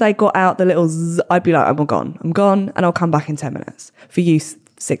soon as they got out the little zzz, I'd be like, I'm gone, and I'll come back in 10 minutes. For you,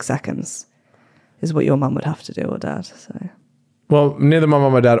 6 seconds is what your mum would have to do, or dad. So, well, neither my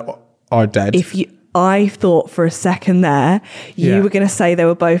mum or dad are dead. I thought for a second there, you were going to say they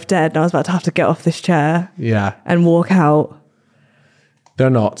were both dead, and I was about to have to get off this chair and walk out. They're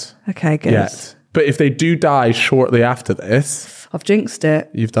not. Okay, good. Yet. But if they do die shortly after this... I've jinxed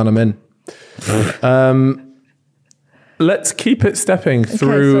it. You've done them in. Let's keep it stepping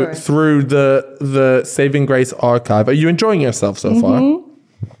through the Saving Grace archive. Are you enjoying yourself so far?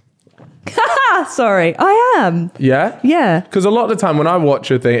 Sorry, I am. Yeah? Yeah. Because a lot of the time when I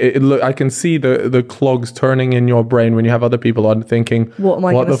watch a thing, I can see the clogs turning in your brain when you have other people on thinking,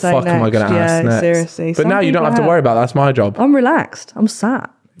 what the fuck am I going to ask next? Seriously. But now you don't have to worry about that. That's my job. I'm relaxed. I'm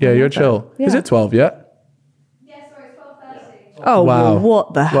sat. Yeah, you're chill. Yeah. Is it 12 yet? Yeah, sorry, it's 12:30. Oh, wow. Well,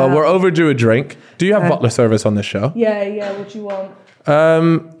 what the hell? Well, we're overdue a drink. Do you have butler service on this show? Yeah, what do you want?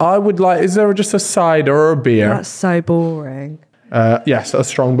 I would like, is there just a cider or a beer? That's so boring. Yes, a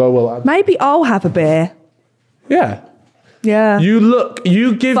Strongbow will add. Maybe I'll have a beer. Yeah. Yeah.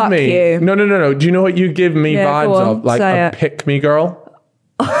 You give Fuck me... you. No. Do you know what you give me vibes of? Like a pick-me girl?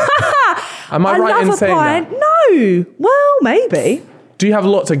 Am I right in saying that? No. Well, maybe. Do you have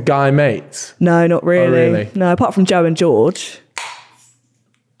lots of guy mates? No, not really. Oh, really? No, apart from Joe and George.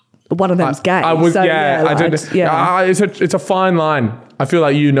 One of them's gay. I would, so, I don't. It's a fine line. I feel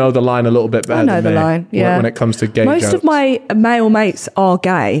like you know the line a little bit better. I know than the me line. Yeah. When it comes to gay Most jokes. of my male mates are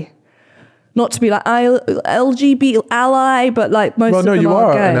gay. Not to be like LGBT ally, but like most of them are gay. Well, no, you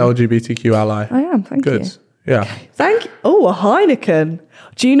are an LGBTQ ally. I am, thank you. Good. Yeah. Thank you. Oh, a Heineken.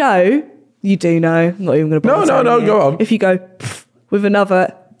 Do you know? You do know. I'm not even going to bother. No, go on. If you go with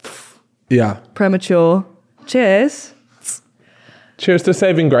another premature. Cheers. Cheers to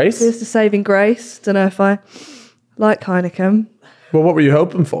saving grace. Cheers to saving grace. Don't know if I like Heineken. Well, what were you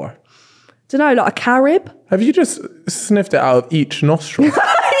hoping for? Don't know, like a Carib. Have you just sniffed it out of each nostril?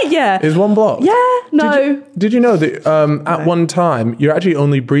 Yeah. Is one blocked? Yeah, no. Did you know that at one time, you're actually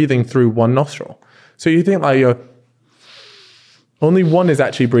only breathing through one nostril? So you think like only one is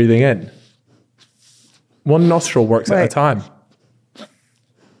actually breathing in. One nostril works at a time.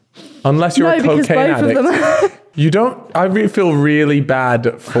 Unless you're a cocaine addict. You don't. I really feel really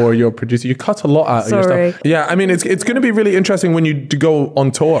bad for your producer. You cut a lot out of your stuff. Yeah, I mean, it's going to be really interesting when you go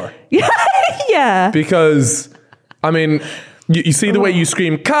on tour. Yeah. Because, I mean, you see the way you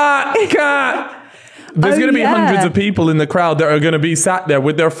scream, cut, cut. There's going to be hundreds of people in the crowd that are going to be sat there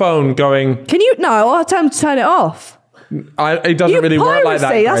with their phone going... Can you... No, I'll tell them to turn it off. It doesn't really work like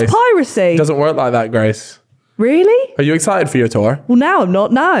that, Grace. That's piracy. It doesn't work like that, Grace. Really? Are you excited for your tour? Well, now I'm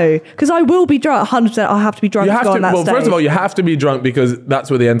not, no. Because I will be drunk, 100%. I'll have to be drunk to go on that stage. First of all, you have to be drunk because that's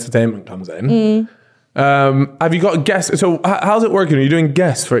where the entertainment comes in. Have you got a guest? So how's it working? Are you doing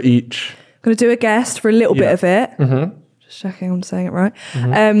guests for each? I'm going to do a guest for a little bit of it. Mm-hmm. Just checking I'm saying it right.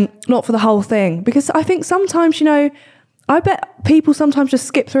 Mm-hmm. Not for the whole thing. Because I think sometimes, you know, I bet people sometimes just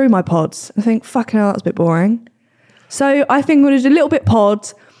skip through my pods and think, fucking hell, that's a bit boring. So I think I'm going to do a little bit pod,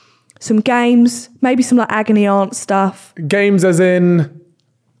 some games, maybe some like agony aunt stuff. Games as in,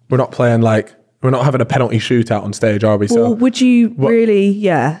 we're not having a penalty shootout on stage, are we? Well, so would you really,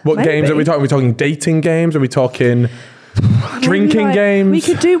 What maybe. Games are we talking? Are we talking dating games? Are we talking drinking games? We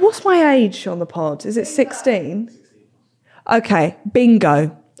could do, what's my age on the pod? Is it 16? Okay,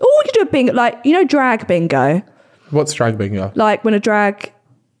 bingo. Oh, we could do a bingo, like, you know, drag bingo. What's drag bingo? Like when a drag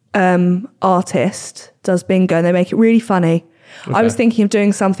artist does bingo and they make it really funny. Okay. I was thinking of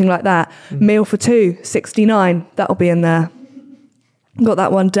doing something like that. Meal for two, 69. That'll be in there. Got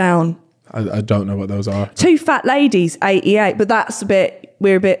that one down. I don't know what those are. Two fat ladies, 88. But that's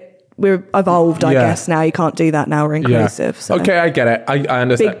we're evolved, I guess, now. You can't do that now. We're inclusive. Yeah. So. Okay, I get it. I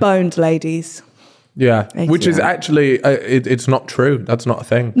understand. Big boned ladies. Yeah, 88. Which is actually, it's not true. That's not a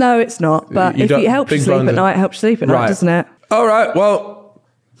thing. No, it's not. But if it helps you sleep at night, it helps you sleep at night, doesn't it? All right, well,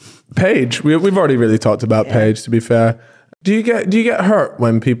 Paige, we've already really talked about Paige, to be fair. Do you get hurt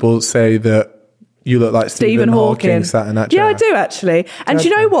when people say that you look like Stephen Hawking sat in that chair? Yeah, I do actually. And do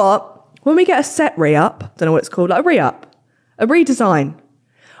you know what? When we get a set re-up, don't know what it's called, like a re-up, a redesign.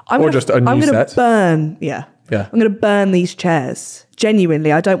 I'm going to burn, Yeah. I'm going to burn these chairs.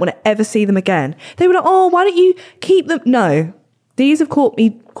 Genuinely, I don't want to ever see them again. They were like, oh, why don't you keep them? No. These have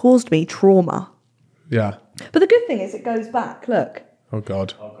caused me trauma. Yeah. But the good thing is it goes back. Look. Oh,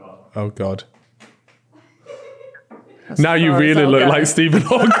 God. Now you really look like Stephen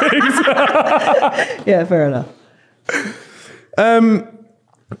Hawking. Yeah, fair enough.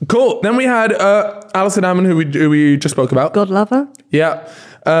 Cool. Then we had Alison Hammond, who we just spoke about. God love her. Yeah.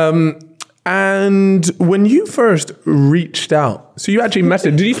 And when you first reached out, so you actually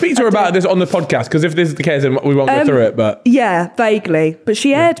messaged, did you speak to her about this on the podcast? Because if this is the case, then we won't go through it. But yeah, vaguely. But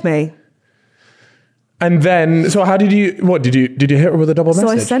she aired me. And then, so how did you hit her with a double message?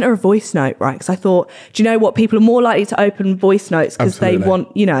 So I sent her a voice note, right? Because I thought, do you know what? People are more likely to open voice notes because they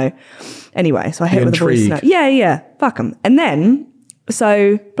want, you know. Anyway, so I hit her with a voice note. Yeah. Fuck them. And then,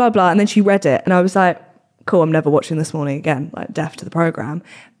 so blah, blah. And then she read it. And I was like, cool, I'm never watching This Morning again. Like, deaf to the programme.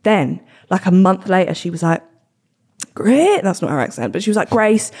 Then, like a month later, she was like, great. That's not her accent. But she was like,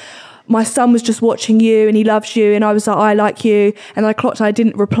 Grace, my son was just watching you and he loves you. And I was like, I like you. And I clocked I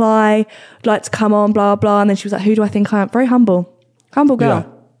didn't reply. I'd like to come on, blah, blah. And then she was like, who do I think I am? Very humble. Humble girl.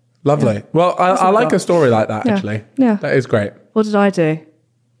 Yeah. Lovely. Yeah. Well, I like a story like that, actually. Yeah. That is great. What did I do?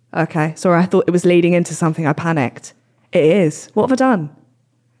 Okay. Sorry, I thought it was leading into something. I panicked. It is. What have I done?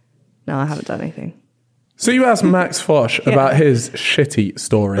 No, I haven't done anything. So you asked Max Fosh about his shitty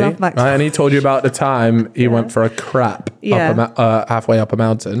story, right? And he told you about the time he went for a crap halfway up a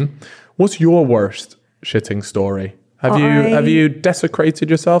mountain. What's your worst shitting story? Have you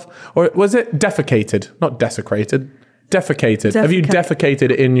desecrated yourself, or was it defecated? Not desecrated, defecated. Have you defecated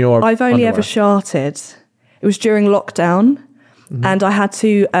in your? I've only ever sharted. It was during lockdown, and I had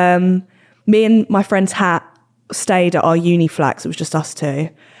to. Me and my friend's Hat stayed at our uni flat. It was just us two.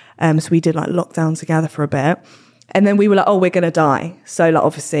 So we did like lockdown together for a bit. And then we were like, oh, we're going to die. So like,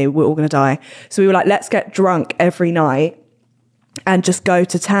 obviously we're all going to die. So we were like, let's get drunk every night and just go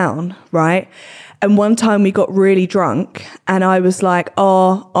to town, right? And one time we got really drunk and I was like,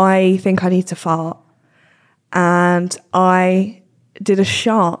 oh, I think I need to fart. And I did a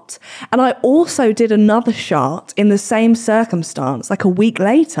shart. And I also did another shart in the same circumstance, like a week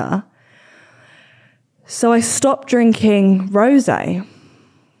later. So I stopped drinking rosé.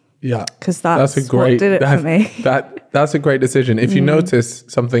 Yeah. Because that's what did it for me. That's a great decision. If you notice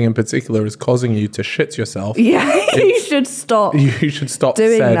something in particular is causing you to shit yourself. Yeah, you should stop. You should stop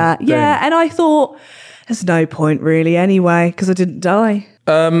doing that. thing. Yeah, and I thought, there's no point really anyway, because I didn't die.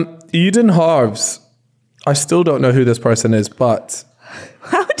 You didn't halves. I still don't know who this person is, but...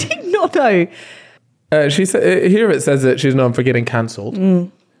 How do you not know? She said here it says that she's known for getting cancelled.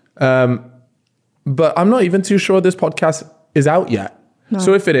 But I'm not even too sure this podcast is out yet. No.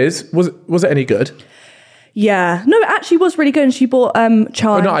 So if it is, was it any good? Yeah. No, it actually was really good. And she bought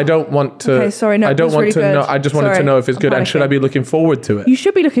chai. Oh, no, I don't want to... Okay, sorry. No, I don't want really to good. know. I just wanted to know if it's good. And should I be looking forward to it? You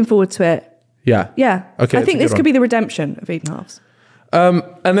should be looking forward to it. Yeah. Yeah. Okay. I think this could be the redemption of Eden Halves.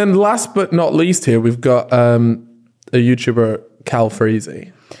 And then last but not least here, we've got a YouTuber,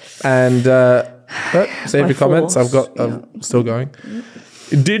 Calfreezy. And save your comments. I'm still going.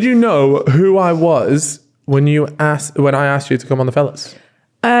 Did you know who I was when I asked you to come on the fellas?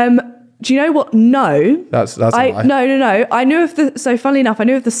 Do you know what? No. That's a lie. No. I knew so funnily enough, I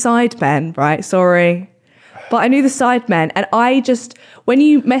knew of the Sidemen, right? Sorry. But I knew the Sidemen. And when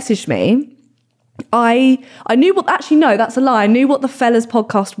you messaged me, I knew actually, no, that's a lie. I knew what the fellas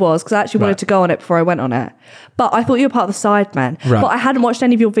podcast was because I actually wanted to go on it before I went on it. But I thought you were part of the Sidemen. Right. But I hadn't watched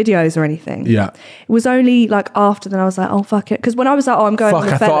any of your videos or anything. Yeah. It was only like after then I was like, oh, fuck it. Because when I was like, oh, I'm going on the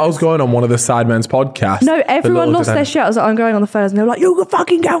fellas. I thought I was going on one of the Sidemen's podcasts. No, everyone lost their shit. I was like, I'm going on the fellas. And they were like, you're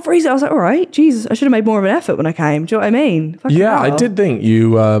fucking Calfreezy. I was like, all right, Jesus, I should have made more of an effort when I came. Do you know what I mean? Fucking hell. I did think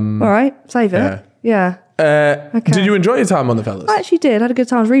you... all right, save it. Yeah. Okay. Did you enjoy your time on the fellas? I actually did. I had a good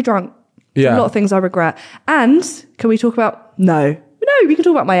time. I was really drunk. Yeah. A lot of things I regret. And can we talk about... No, we can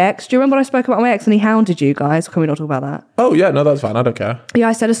talk about my ex. Do you remember when I spoke about my ex and he hounded you guys? Can we not talk about that? Oh, yeah. No, that's fine. I don't care. Yeah,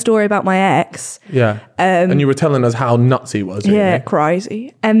 I said a story about my ex. Yeah. And you were telling us how nuts he was. Yeah,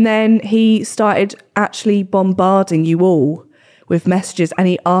 crazy. And then he started actually bombarding you all with messages and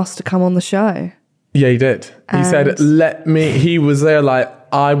he asked to come on the show. Yeah, he did. He said, he was there like,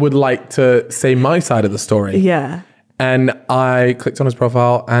 I would like to say my side of the story. Yeah. And I clicked on his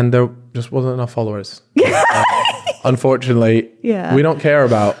profile and there just wasn't enough followers. Unfortunately, we don't care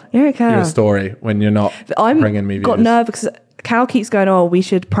about your story when you're not bringing me views. Got nervous because Cal keeps going, oh, we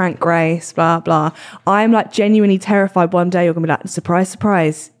should prank Grace, blah, blah. I'm like genuinely terrified one day you're going to be like, surprise,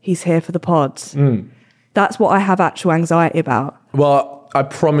 surprise, he's here for the pods. That's what I have actual anxiety about. Well, I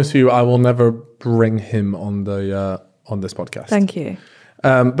promise you I will never bring him on on this podcast. Thank you.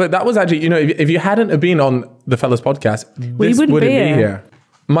 But that was actually, if you hadn't have been on the fellas podcast, this wouldn't be here.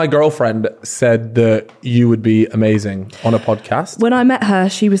 My girlfriend said that you would be amazing on a podcast. When I met her,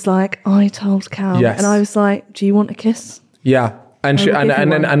 she was like, I told Cal. Yes. And I was like, do you want a kiss? Yeah. And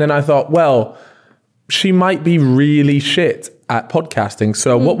then I thought, well, she might be really shit at podcasting.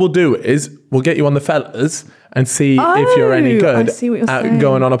 So what we'll do is we'll get you on the fellas and see if you're any good at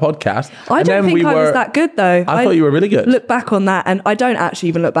going on a podcast. I don't think I was that good though. I thought you were really good. Look back on that, and I don't actually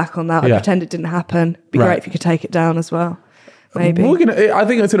even look back on that. I pretend it didn't happen. Be great if you could take it down as well. Maybe. I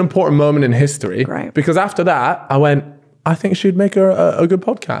think it's an important moment in history. Great. Because after that, I went, I think she'd make her a good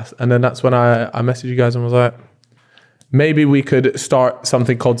podcast. And then that's when I messaged you guys and was like, maybe we could start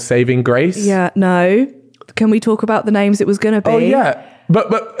something called Saving Grace. Yeah, no. Can we talk about the names it was going to be? Oh, yeah.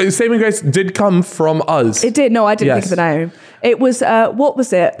 But Saving Grace did come from us. It did. No, I didn't think of the name. It was, what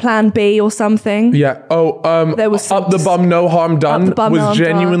was it? Plan B or something? Yeah. There was Up the Bum, No Harm Done was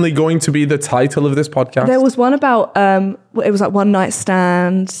genuinely going to be the title of this podcast. There was one about, it was like One Night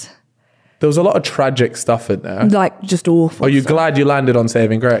Stand. There was a lot of tragic stuff in there. Like just awful. Are you glad you landed on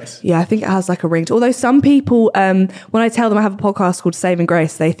Saving Grace? Yeah, I think it has like a ring to, although some people, when I tell them I have a podcast called Saving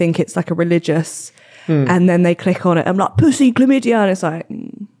Grace, they think it's like a religious... And then they click on it. I'm like, pussy, chlamydia. And it's like...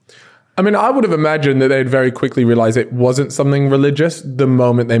 I mean, I would have imagined that they'd very quickly realize it wasn't something religious the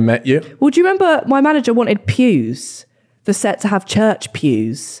moment they met you. Well, do you remember my manager wanted pews, the set to have church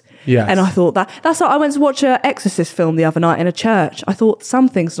pews? Yes. And I thought that's why I went to watch an Exorcist film the other night in a church. I thought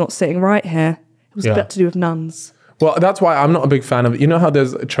something's not sitting right here. It was a bit to do with nuns. Well, that's why I'm not a big fan of it. You know how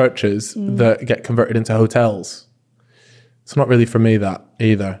there's churches that get converted into hotels? It's not really for me that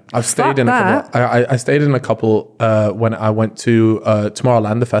either. I've stayed in a couple. I stayed in a couple when I went to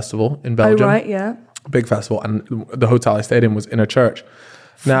Tomorrowland, the festival in Belgium. Oh, right, yeah. Big festival. And the hotel I stayed in was in a church.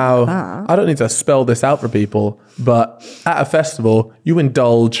 Now, I don't need to spell this out for people, but at a festival, you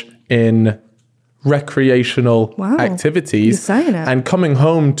indulge in recreational activities. You're saying it. And coming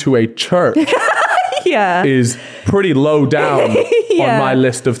home to a church is pretty low down on my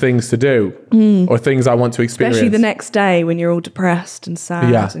list of things to do or things I want to experience. Especially the next day when you're all depressed and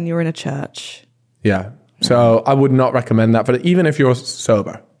sad and you're in a church. Yeah. So I would not recommend that. But even if you're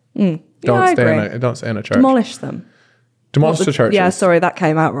sober, don't stay in a church. Demolish them. Demolish the churches. Yeah, sorry, that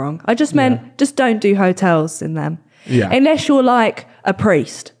came out wrong. I just meant just don't do hotels in them. Yeah. Unless you're like a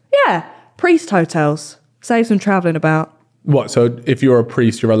priest. Yeah, priest hotels. Save some travelling about. What? So if you're a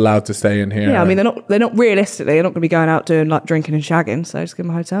priest, you're allowed to stay in here? Yeah, I mean, they're not realistically, they're not going to be going out doing like drinking and shagging, so just give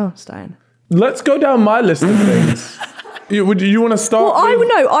them a hotel staying. Let's go down my list of things. You want to start? Well,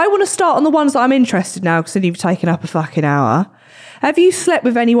 I want to start on the ones that I'm interested now because then you've taken up a fucking hour. Have you slept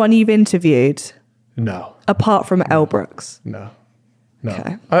with anyone you've interviewed? No. Apart from Elle Brooks? No.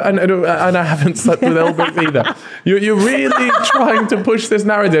 Okay. And I haven't slept with Elle Brooks either. You're really trying to push this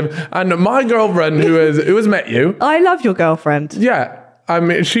narrative. And my girlfriend, who has met you, I love your girlfriend. Yeah, I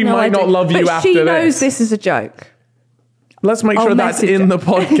mean, she might not love you after this. She knows this is a joke. Let's make sure that's in the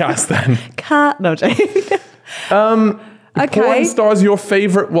podcast then. No, Jane. Okay. Porn star's your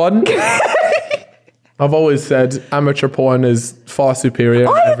favorite one? I've always said amateur porn is far superior.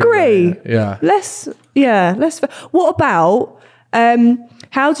 I agree. Yeah. What about?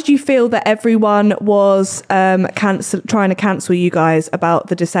 How did you feel that everyone was trying to cancel you guys about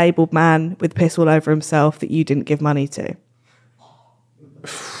the disabled man with piss all over himself that you didn't give money to?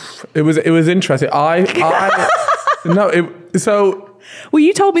 It was interesting. Well,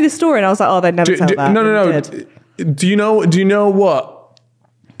 you told me the story and I was like, oh, they'd never tell that. No. Do you know what?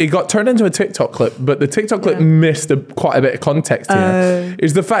 It got turned into a TikTok clip, but the TikTok clip missed quite a bit of context here.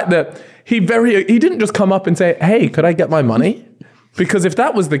 Is the fact that he didn't just come up and say, hey, could I get my money? Because if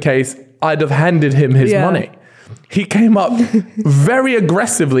that was the case, I'd have handed him his money. He came up very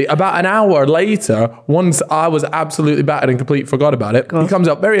aggressively about an hour later, once I was absolutely battered and completely forgot about it. He comes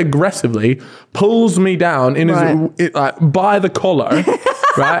up very aggressively, pulls me down by the collar,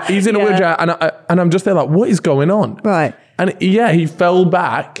 right? He's in a wheelchair and I'm just there like, what is going on? Right. And he fell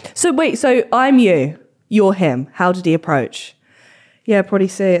back. So wait, so I'm you, you're him. How did he approach? Yeah, probably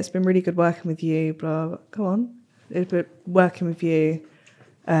see it's been really good working with you, blah, blah. Come on. It's been working with you.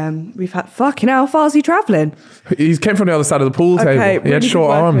 We've had fucking how far is he travelling? He came from the other side of the pool table. He had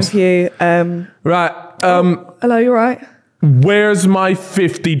short arms. With you. Right. Hello, you right? Where's my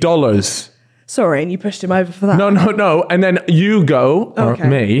 $50? Sorry, and you pushed him over for that. No. And then you go, or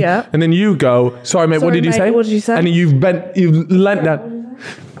me, and then you go, sorry, mate, what did you say? What did you say? And you've leant down.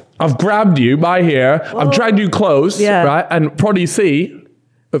 I've grabbed you by here. Whoa. I've dragged you close, right? And probably see,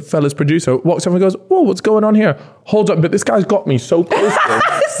 the fella's producer walks over and goes, whoa, what's going on here? Hold up, but this guy's got me so close to him.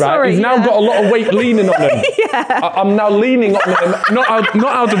 Right? He's now got a lot of weight leaning on him. I'm now leaning on him,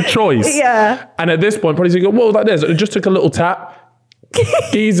 not out of choice. Yeah. And at this point, probably go, whoa, like this. It just took a little tap.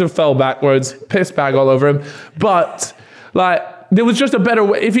 Geezer fell backwards, piss bag all over him. But there was just a better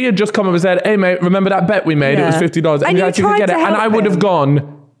way. If he had just come up and said, hey mate, remember that bet we made? It was $50 and you tried to help and I would have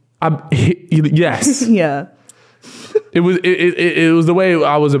gone, yes. Yeah. It was the way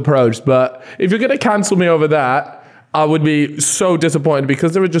I was approached. But if you're going to cancel me over that, I would be so disappointed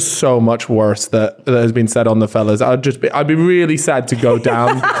because there was just so much worse that has been said on the fellas. I'd be really sad to go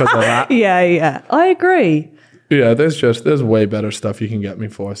down because of that. Yeah. I agree. Yeah, there's way better stuff you can get me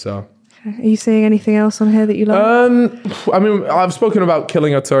for, so. Are you seeing anything else on here that you like? I mean, I've spoken about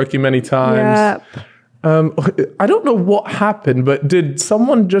killing a turkey many times. Yeah. I don't know what happened, but did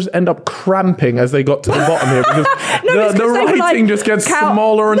someone just end up cramping as they got to the bottom here? Because the writing just gets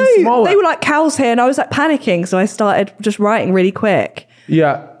smaller and smaller. They were like cows here, and I was like panicking, so I started just writing really quick.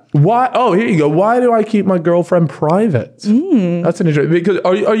 Yeah. Why? Oh, here you go. Why do I keep my girlfriend private? That's an interesting. Because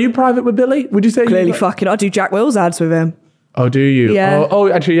are you private with Billy? Would you say clearly fucking? I do Jack Wills ads with him. Oh, do you? Yeah.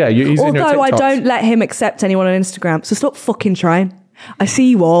 Oh, actually, yeah. He's in your TikToks. Although I don't let him accept anyone on Instagram, so stop fucking trying. I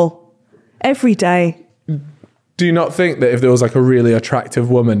see you all every day. Do you not think that if there was like a really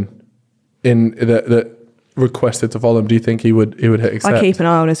attractive woman in that requested to follow him, do you think he would hit accept? I keep an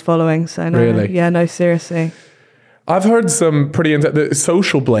eye on his following, so no. Really? Yeah, no, seriously. I've heard some pretty the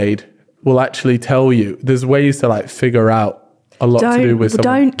Social Blade will actually tell you there's ways to like figure out a lot to do with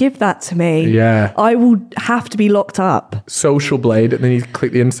someone. Don't give that to me. Yeah. I will have to be locked up. Social Blade, and then you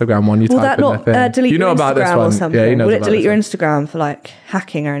click the Instagram one, you type in the thing. Delete you know your about Instagram this one. Or something? Yeah, he knows Will it about delete your one. Instagram for like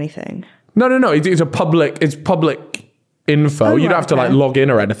hacking or anything? No. It's public info. You don't have to like log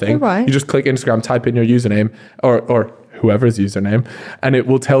in or anything. Right. You just click Instagram, type in your username or whoever's username, and it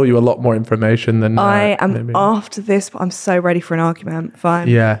will tell you a lot more information than I am maybe. After this, but I'm so ready for an argument. Fine.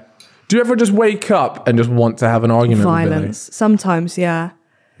 Yeah. Do you ever just wake up and just want to have an argument? Violence. Sometimes, yeah.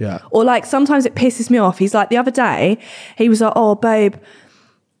 Yeah. Or like sometimes it pisses me off. He's like, the other day, he was like, oh, babe.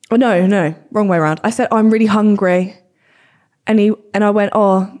 Oh, no, wrong way around. I said, I'm really hungry. And I went,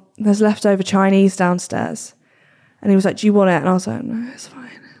 oh, there's leftover Chinese downstairs. And he was like, do you want it? And I was like, no, it's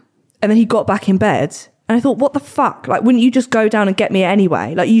fine. And then he got back in bed. And I thought, what the fuck? Like, wouldn't you just go down and get me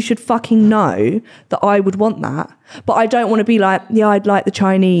anyway? Like, you should fucking know that I would want that. But I don't want to be like, yeah, I'd like the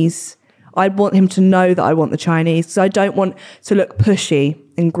Chinese. I'd want him to know that I want the Chinese. So I don't want to look pushy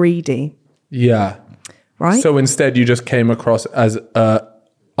and greedy. Yeah. Right? So instead you just came across as a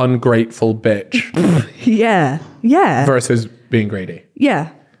ungrateful bitch. Yeah. Versus being greedy.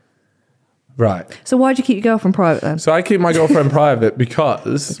 Yeah. Right. So why'd you keep your girlfriend private then? So I keep my girlfriend private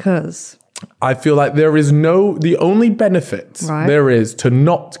because I feel like the only benefit there is to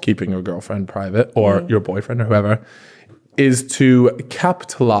not keeping your girlfriend private or your boyfriend or whoever is to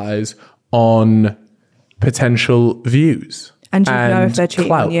capitalize on potential views. And you know if they're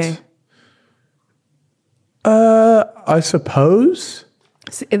cheating on you? I suppose.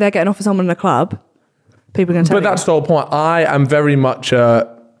 So if they're getting off with someone in a club, people are going to tell you. But that's the whole point. I am very much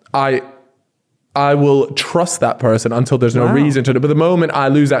I will trust that person until there's no reason to. But the moment I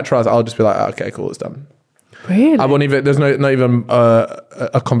lose that trust, I'll just be like, okay, cool, it's done. Really? I won't even. There's not even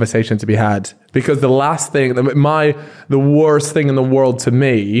a conversation to be had, because the last thing, the worst thing in the world to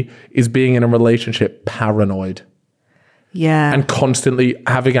me is being in a relationship paranoid. Yeah. And constantly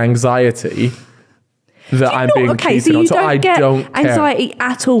having anxiety that I'm being cheated on. So I don't care. Anxiety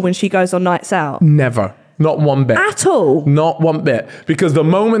at all when she goes on nights out? Never. Not one bit. At all? Not one bit. Because the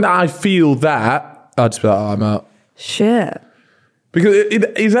moment that I feel that, I'll just be like, oh, I'm out. Shit. Because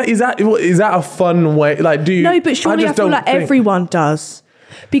is that a fun way? Like, do you? No, but surely I feel like everyone does.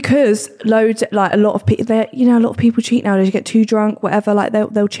 Because a lot of people, a lot of people cheat nowadays. You get too drunk, whatever. Like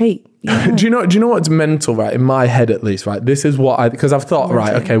they'll cheat. You know? Do you know what's mental? Right, in my head at least. Right, this is what because I've thought.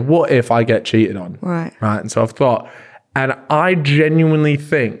 Right, okay, what if I get cheated on? Right, and so I've thought, and I genuinely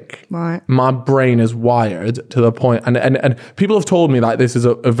think my brain is wired to the point, and people have told me like this is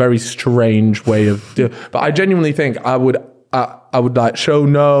a very strange way of doing. But I genuinely think I would like show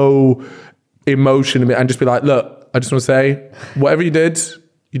no emotion and just be like, look, I just want to say, whatever you did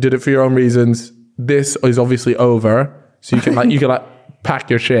it for your own reasons. This is obviously over, so you can pack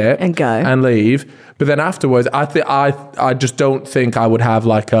your shit and go and leave. But then afterwards, I just don't think I would have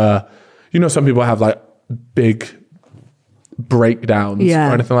like some people have like big breakdowns or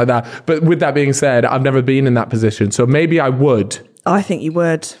anything like that. But with that being said, I've never been in that position, so maybe I would. I think you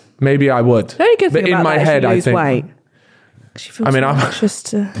would. Maybe I would. The only good thing but about in my that head, is you lose I think. Weight. I'm just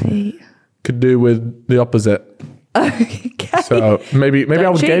to eat. Could do with the opposite. Okay. So maybe I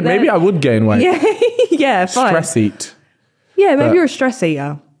would gain. Maybe I would gain weight. Yeah, fine. Stress eat. Yeah, maybe you're a stress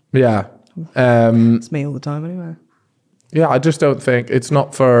eater. Yeah. It's me all the time anyway. Yeah, I just don't think it's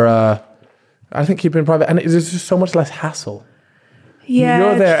not for. I think keeping private, and it's just so much less hassle. Yeah,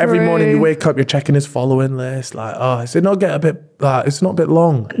 you're there every morning. You wake up, you're checking his following list. Like, it's not a bit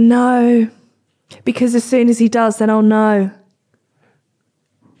long. No, because as soon as he does, then I'll know.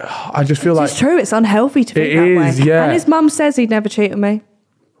 I just feel like it's true. It's unhealthy to think that way. Yeah. And his mum says he'd never cheat on me.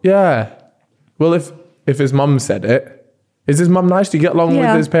 Yeah. Well, if his mum said it, is his mum nice? Do you get along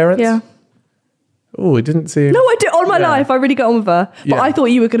with his parents? Yeah. Oh, it didn't seem. No, I did all my life. I really got on with her. But I thought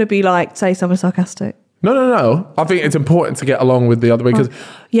you were going to be like, say something sarcastic. No. I think it's important to get along with the other way because.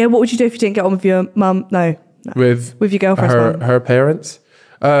 Yeah, what would you do if you didn't get on with your mum? No. With your girlfriend's mum? Her parents?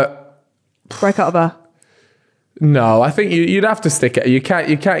 Break up with her. No, I think you'd have to stick it. You can't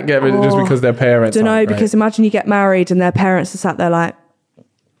get rid of it just because they're parents. I don't know, because imagine you get married and their parents are sat there like.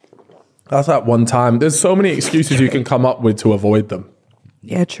 That's that one time. There's so many excuses you can come up with to avoid them.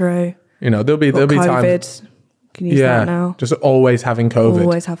 Yeah, true. There'll be times. Can use that now. Just always having COVID.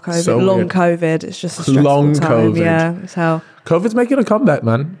 Always have COVID. So long weird. COVID. It's just a stressful long time. COVID. Yeah, it's how. COVID's making a comeback,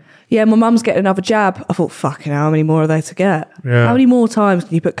 man. Yeah, my mum's getting another jab. I thought, fucking hell, how many more are there to get? Yeah. How many more times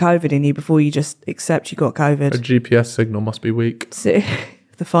can you put COVID in you before you just accept you got COVID? A GPS signal must be weak. The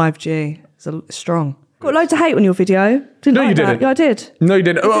 5G is strong. Got loads of hate on your video. No, you didn't. Yeah, I did. No, you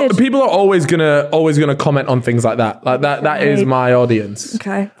didn't. People are always gonna comment on things like that. Like that. That is my audience.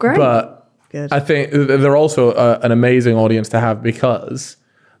 Okay, great. But good. I think they're also an amazing audience to have because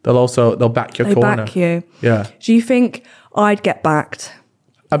they'll back your corner. They back you. Yeah. Do you think I'd get backed?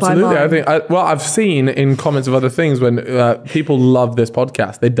 Absolutely. I think. I've seen in comments of other things when people love this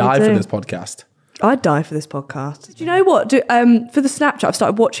podcast. They die for this podcast. I'd die for this podcast. Do you know what? For the Snapchat, I've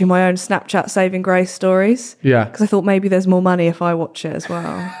started watching my own Snapchat saving grace stories. Yeah. Because I thought maybe there's more money if I watch it as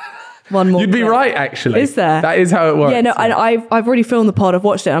well. One more. You'd be right, actually. Is there? That is how it works. Yeah, no, and I've already filmed the pod. I've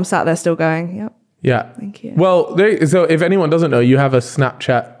watched it and I'm sat there still going, yep. Yeah. Thank you. Well, so if anyone doesn't know, you have a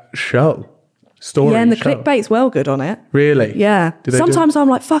Snapchat show. Story. Yeah, and the show. clickbait's well good on it. Really? Yeah. Sometimes I'm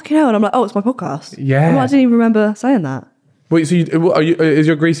like, fucking hell. And I'm like, oh, it's my podcast. Yeah. I didn't even remember saying that. Wait, so is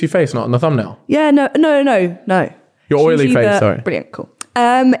your greasy face not on the thumbnail? Yeah, no. Your oily face, sorry. Brilliant, cool.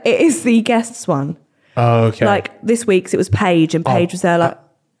 It is the guests one. Oh, okay. Like this week's, it was Paige, and Paige was there like...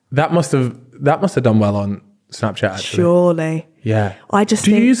 That must have done well on Snapchat, actually. Surely. Yeah.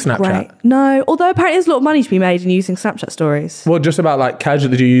 Do you use Snapchat? Great. No, although apparently there's a lot of money to be made in using Snapchat stories. Well, just about like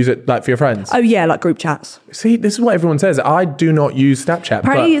casually, do you use it like for your friends? Oh yeah, like group chats. See, this is what everyone says. I do not use Snapchat.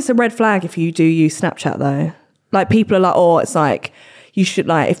 Apparently it's a red flag if you do use Snapchat though. Like people are like, oh, it's like, you should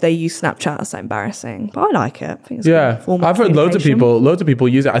like, if they use Snapchat, it's so embarrassing. But I like it. I think it's a form of I've heard loads of people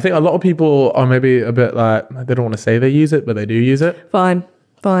use it. I think a lot of people are maybe a bit like, they don't want to say they use it, but they do use it. Fine.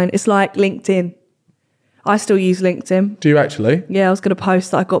 It's like LinkedIn. I still use LinkedIn. Do you actually? Yeah, I was going to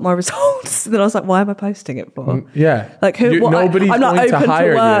post that I got my results. Then I was like, why am I posting it for? Yeah. Like who? Nobody's I'm not going to open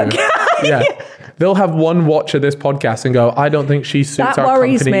hire work. you. Yeah. They'll have one watch of this podcast and go, I don't think she suits that our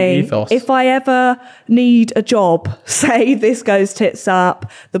worries company me. ethos. If I ever need a job, say this goes tits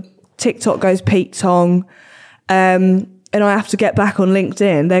up, the TikTok goes Pete Tong, and I have to get back on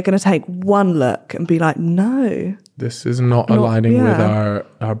LinkedIn, they're going to take one look and be like, no. This is not aligning with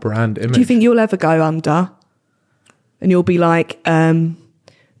our brand image. Do you think you'll ever go under? And you'll be like, no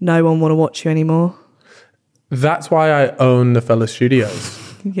one want to watch you anymore? That's why I own the Fella Studios.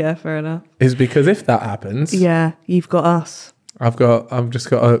 Yeah, fair enough. Is because if that happens... Yeah, you've got us. I've just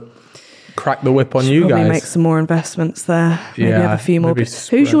got to crack the whip on you probably guys. Make some more investments there. Maybe have a few more.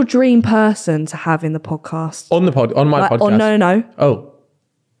 Who's your dream person to have in the podcast? On my podcast? No. Oh.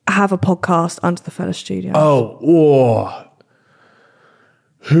 Have a podcast under the Fella Studios. Oh.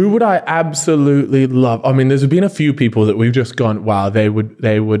 Who would I absolutely love? I mean, there's been a few people that we've just gone, wow, they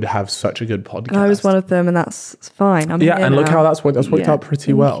would have such a good podcast. I was one of them, and that's fine. And look how that's worked out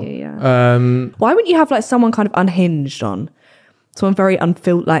pretty well. Why wouldn't you have like someone kind of unhinged on? Someone very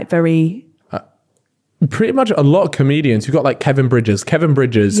unfiltered, like very... Pretty much a lot of comedians. You've got like Kevin Bridges on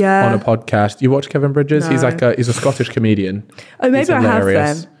a podcast. You watch Kevin Bridges? No. He's a Scottish comedian. Oh, maybe I have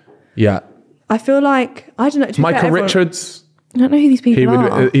then. Yeah. I feel like, I don't know. Michael Richards. I don't know who these people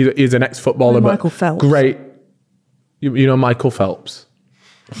are. He's an ex-footballer. Michael Phelps. Great. You know Michael Phelps.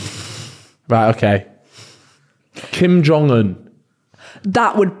 Right, okay. Kim Jong-un.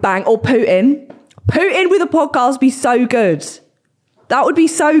 That would bang. Or Putin. Putin with a podcast would be so good. That would be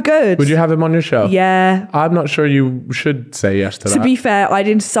so good. Would you have him on your show? Yeah. I'm not sure you should say yes to that. To be fair, I'd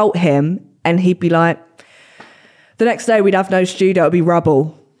insult him and he'd be like, the next day we'd have no studio, it'd be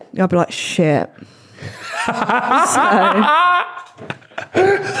rubble. I'd be like, shit.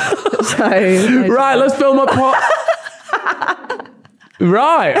 Right, let's film a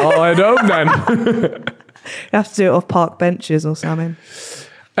Right, I don't then. You have to do it off park benches or something.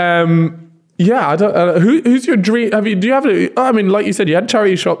 Yeah, I don't. Who's your dream? Do you have? I mean, like you said, you had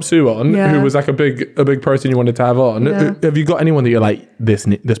Charity Shop Sue on, who was like a big person you wanted to have on. Yeah. Have you got anyone that you're like, this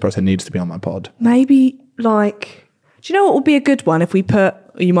person needs to be on my pod? Maybe like, do you know what would be a good one if we put?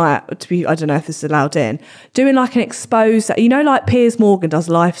 You might to be. I don't know if this is allowed in. Doing like an expose. You know, like Piers Morgan does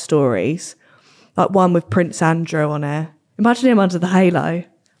life stories, like one with Prince Andrew on there. Imagine him under the halo.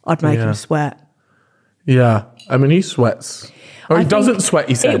 I'd make him sweat. Yeah, I mean, he sweats. Or he doesn't sweat,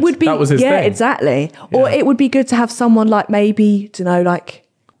 he said. It would be, that was his thing. Yeah, exactly. Yeah. Or it would be good to have someone like maybe, to know, like...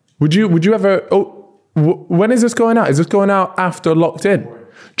 Would you ever... when is this going out? Is this going out after Locked In?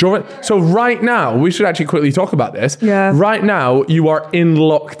 So right now, we should actually quickly talk about this. Yeah. Right now, you are in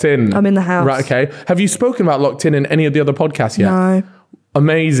Locked In. I'm in the house. Right, okay. Have you spoken about Locked In any of the other podcasts yet? No.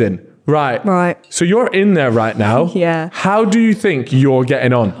 Amazing. Right. So you're in there right now. Yeah. How do you think you're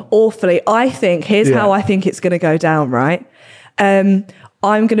getting on? Awfully. I think, here's how I think it's going to go down, right? I'm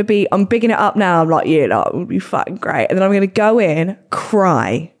bigging it up now. I'm like, yeah, that would be fucking great. And then I'm going to go in,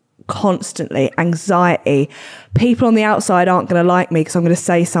 cry constantly, anxiety. People on the outside aren't going to like me because I'm going to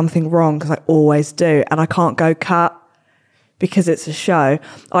say something wrong, because I always do. And I can't go cut because it's a show.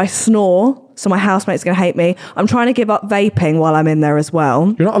 I snore, so my housemate's going to hate me. I'm trying to give up vaping while I'm in there as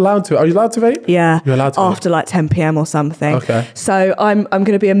well. You're not allowed to. Are you allowed to vape? Yeah. You're allowed to after vape. Like 10 p.m. or something. Okay. So I'm going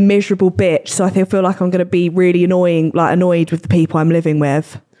to be a miserable bitch. So I feel like I'm going to be really annoyed with the people I'm living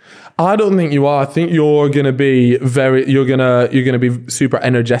with. I don't think you are. I think you're going to be you're going to be super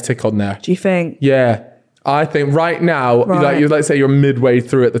energetic on there. Do you think? Yeah. I think right now, let's say you're midway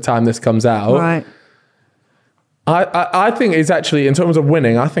through at the time this comes out. Right. I think it's actually, in terms of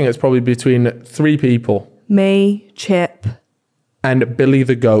winning, I think it's probably between 3 people. Me, Chip. And Billy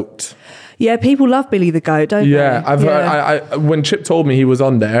the Goat. Yeah, people love Billy the Goat, don't they? Yeah, I've heard, when Chip told me he was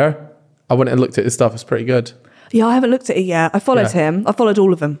on there, I went and looked at his stuff. It's pretty good. Yeah, I haven't looked at it yet. I followed him. I followed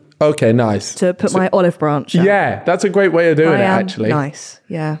all of them. Okay, nice. To put my olive branch out. Yeah, that's a great way of doing it, actually. Nice,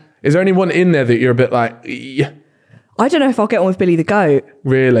 yeah. Is there anyone in there that you're a bit like... I don't know if I'll get on with Billy the Goat.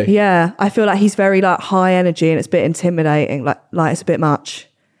 Really? Yeah, I feel like he's very like high energy and it's a bit intimidating. Like it's a bit much.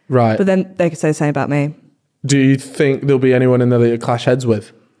 Right. But then they could say the same about me. Do you think there'll be anyone in there that you clash heads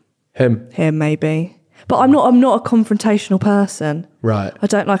with? Him, maybe. But I'm not a confrontational person. Right. I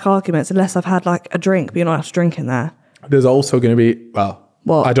don't like arguments unless I've had like a drink, but you're not allowed to drink in there. There's also going to be,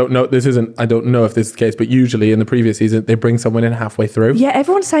 what? I don't know if this is the case, but usually in the previous season, they bring someone in halfway through. Yeah,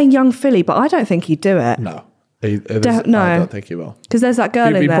 everyone's saying young Philly, but I don't think he'd do it. No. No. I don't think he will. Because there's that girl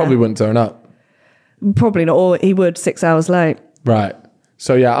in there. He probably wouldn't turn up. Probably not, or he would 6 hours late. Right.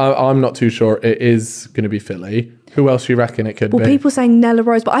 So yeah, I'm not too sure. It is going to be Philly. Who else do you reckon it could be? Well, people saying Nella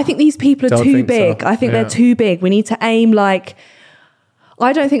Rose, but I think these people are too big. So. I think they're too big. We need to aim like...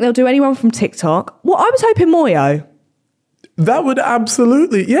 I don't think they'll do anyone from TikTok. Well, I was hoping Moyo. That would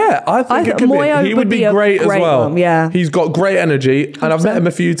absolutely, yeah. I think it could Moyo be. He would be great as well. One, yeah. He's got great energy, 100%. And I've met him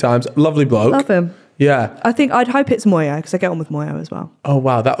a few times. Lovely bloke. Love him. Yeah. I'd hope it's Moyo because I get on with Moyo as well. Oh,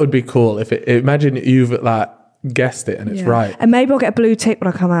 wow. That would be cool. Imagine you've like guessed it and it's right. And maybe I'll get a blue tick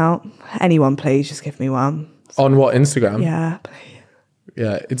when I come out. Anyone, please, just give me one. On what, Instagram? Yeah, please.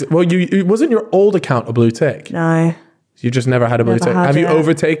 Yeah. It wasn't your old account a blue tick? No. You just never had a blue tick. Have you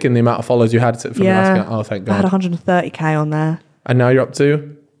overtaken the amount of followers you had from the last account? Oh, thank God. I had 130k on there. And now you're up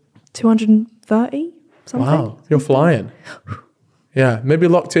to? 230 something. Wow, you're flying. Yeah, maybe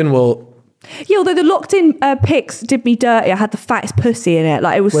locked in will... Yeah, although the locked in pics did me dirty. I had the fattest pussy in it.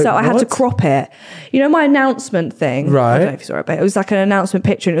 Like it was I had to crop it. You know my announcement thing? Right. I don't know if you saw it, but it was like an announcement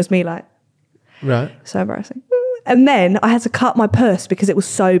picture and it was me like... Right. So embarrassing. And then I had to cut my puss because it was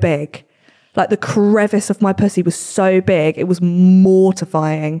so big. Like the crevice of my pussy was so big, it was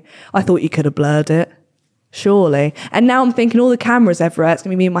mortifying. I thought you could have blurred it, surely. And now I'm thinking all the cameras everywhere, it's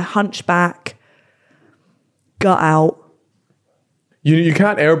going to be me and my hunchback, gut out. You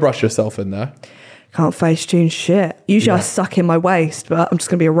can't airbrush yourself in there. Can't face tune shit. Usually I suck in my waist, but I'm just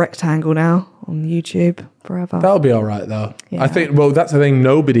going to be a rectangle now on YouTube forever. That'll be all right though. Yeah. I think, that's the thing,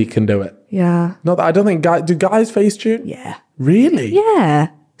 nobody can do it. Yeah. Not that I don't think do guys face tune? Yeah. Really? Yeah.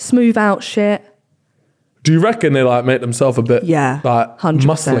 Smooth out shit. Do you reckon they like make themselves a bit like 100%,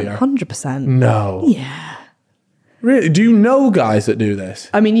 musclier? 100%. No. Yeah. Really? Do you know guys that do this?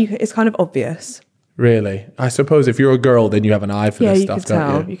 I mean, it's kind of obvious. Really? I suppose if you're a girl, then you have an eye for this stuff,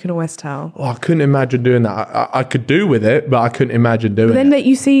 don't you? You can always tell. Oh, I couldn't imagine doing that. I could do with it, but I couldn't imagine doing it. Then that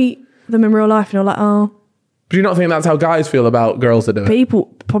you see them in real life and you're like, oh. Do you not think that's how guys feel about girls that do it? People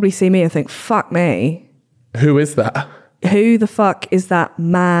probably see me and think, fuck me. Who is that? Who the fuck is that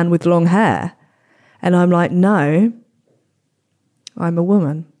man with long hair? And I'm like, no, I'm a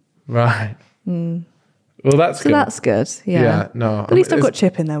woman. Right. Well, that's good. So that's good. Yeah. Yeah, no. At least I've got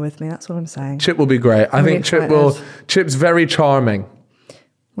Chip in there with me. That's what I'm saying. Chip will be great. I think Chip's very charming.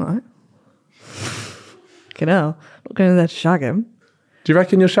 What? Not going in there to shag him. Do you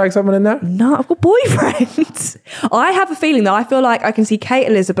reckon you'll shag someone in there? No, I've got boyfriends. I have a feeling that I feel like I can see Kate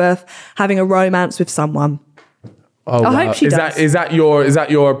Elizabeth having a romance with someone. Oh, I hope she does. Is that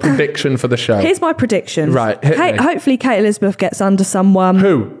your prediction for the show? Here's my prediction. Right. Hopefully Kate Elizabeth gets under someone.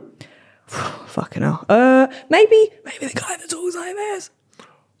 Who? Fucking hell. Maybe the guy that talks like this.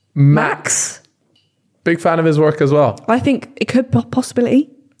 Max. Big fan of his work as well. I think it could possibilities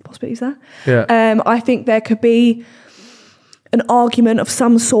there. Yeah. I think there could be an argument of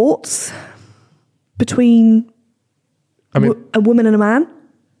some sorts between a woman and a man.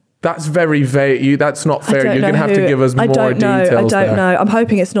 That's very vague. That's not fair. You're going to have to give us more details. I don't know. I'm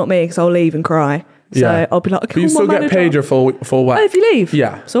hoping it's not me because I'll leave and cry. So I'll be like, but you still get paid your full whack. Oh, if you leave?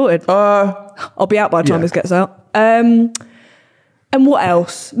 Yeah. Sorted. I'll be out by the time this gets out. And what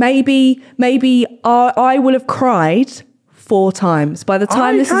else? Maybe I will have cried 4 times. By the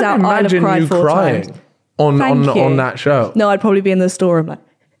time this is out, I'll have cried 4 times. On that show. No, I'd probably be in the storeroom like,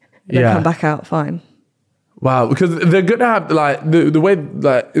 and then come back out fine. Wow, because they're going to have like the way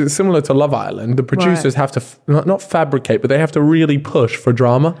like it's similar to Love Island. The producers have to not fabricate, but they have to really push for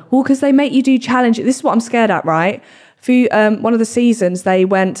drama. Well, because they make you do challenges. This is what I'm scared at, right? For one of the seasons, they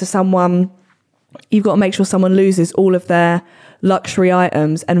went to someone. You've got to make sure someone loses all of their luxury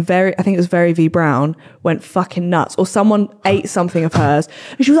items, and I think it was Very V Brown went fucking nuts, or someone ate something of hers,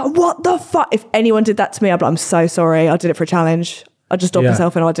 and she was like, "What the fuck?" If anyone did that to me, I'd be like, "I'm so sorry. I did it for a challenge. I just stopped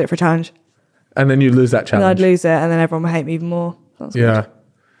myself and I did it for a challenge." And then you lose that challenge. And I'd lose it, and then everyone would hate me even more. That's good.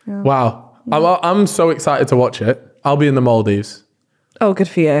 Yeah. Wow. I'm so excited to watch it. I'll be in the Maldives. Oh, good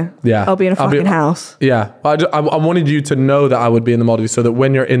for you. Yeah. I'll be in a fucking house. Yeah. I wanted you to know that I would be in the Maldives so that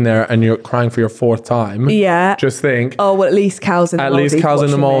when you're in there and you're crying for your 4th time, just think, oh, well, at least Cal's in the Maldives. At least Cal's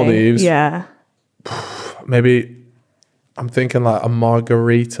in the Maldives. Yeah. Maybe I'm thinking like a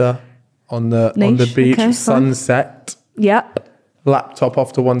margarita on the beach, sunset. Yep. Laptop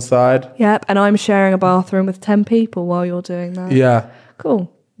off to one side. Yep. And I'm sharing a bathroom with 10 people while you're doing that. Yeah.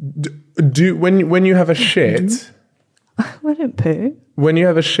 Cool. When you have a shit... I don't poo. When you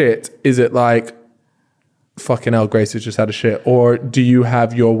have a shit, is it like, fucking hell, Grace has just had a shit? Or do you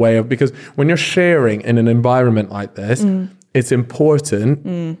have your way of... Because when you're sharing in an environment like this, it's important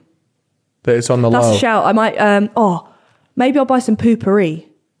that it's on the low. That's a shout. I might... maybe I'll buy some poopery.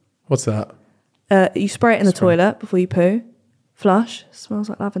 What's that? You spray it in the toilet before you poo. Flush. Smells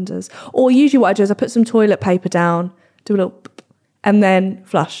like lavenders. Or usually what I do is I put some toilet paper down, do a little... and then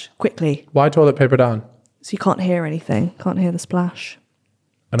flush quickly. Why toilet paper down? So you can't hear anything. Can't hear the splash.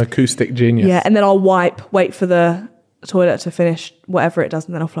 An acoustic genius. Yeah, and then I'll wait for the toilet to finish whatever it does,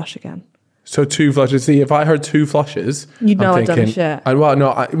 and then I'll flush again. So 2 flushes. See, if I heard 2 flushes... You'd know I'd done a shit.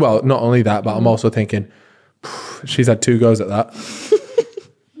 Not only that, but I'm also thinking, she's had 2 goes at that.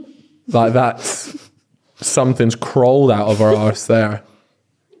 Like that's... Something's crawled out of her arse there.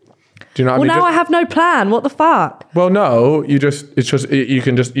 Do you know what I mean? Well, now I have no plan. What the fuck? Well, no, you just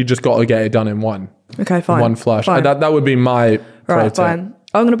got to get it done in one. Okay, fine. One flush. Fine. That would be my pro tip. Fine.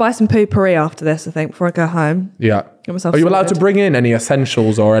 I'm going to buy some poopery after this, I think, before I go home. Yeah. Get myself Are you allowed sorted. to bring in any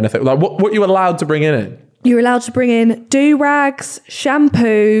essentials or anything? Like, what are you allowed to bring in? You're allowed to bring in do-rags,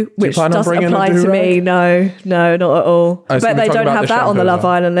 shampoo, which doesn't apply to me. No, not at all. I bet they don't have that on the Love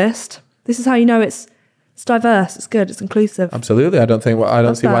Island list. This is how you know it's diverse, it's good, it's inclusive. Absolutely. I don't see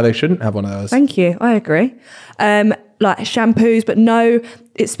why they shouldn't have one of those. Thank you. I agree. Like shampoos, but no,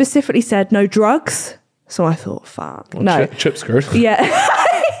 it specifically said no drugs. So I thought, fuck. Well, no. Chip skirt. Yeah.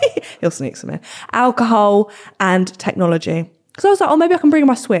 He'll sneak some in. Alcohol and technology. Because I was like, oh, maybe I can bring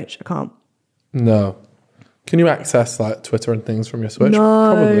my Switch. I can't. No. Can you access like Twitter and things from your Switch?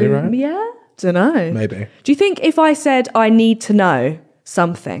 No. Probably, right? Yeah. Don't know. Maybe. Do you think if I said I need to know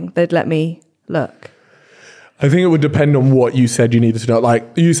something, they'd let me look? I think it would depend on what you said you needed to know. Like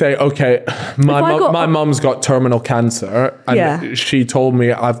you say, okay, my mum's got terminal cancer, and she told me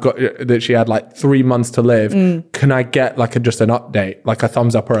that she had like 3 months to live. Can I get like just an update, like a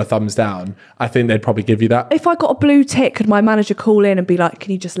thumbs up or a thumbs down? I think they'd probably give you that. If I got a blue tick, could my manager call in and be like,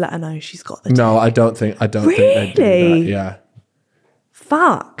 "Can you just let her know she's got the tick?" No, I don't think they'd do that. Yeah.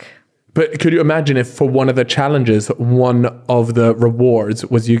 Fuck. But could you imagine if for one of the challenges, one of the rewards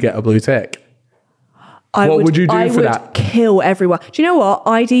was you get a blue tick? What would you do for that? I would kill everyone. Do you know what?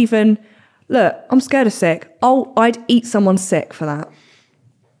 I'm scared of sick. I'd eat someone sick for that.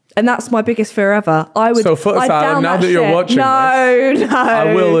 And that's my biggest fear ever. So foot salad, now that you're watching this,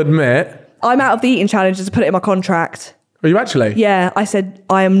 I will admit. I'm out of the eating challenge to put it in my contract. Are you actually? Yeah, I said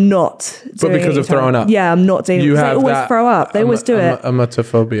I am not doing But because of throwing up? Yeah, I'm not doing it. They always throw up. They always do it.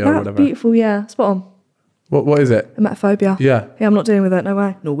 Emetophobia or whatever. Beautiful, yeah. Spot on. What is it? Emetophobia. Yeah. Yeah, I'm not dealing with it. No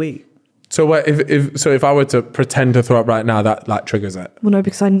way. No way. So if I were to pretend to throw up right now, that triggers it. Well, no,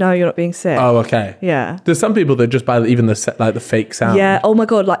 because I know you're not being sick. Oh, okay. Yeah. There's some people that just buy even the fake sound. Yeah. Oh my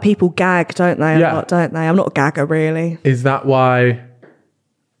god, like people gag, don't they? Yeah. A lot, don't they? I'm not a gagger, really. Is that why?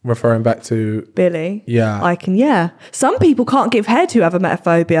 Referring back to Billy. Yeah. I can. Yeah. Some people can't give head who have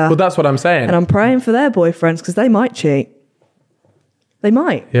emetophobia. Well, that's what I'm saying. And I'm praying for their boyfriends because they might cheat. They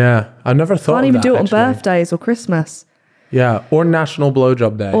might. Yeah. I never thought. Can't even do it actually. on birthdays or Christmas. Yeah, or National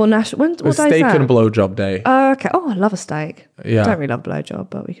Blowjob Day. Or what day is that? Steak and Blowjob Day. Oh, okay. Oh, I love a steak. Yeah. I don't really love blowjob,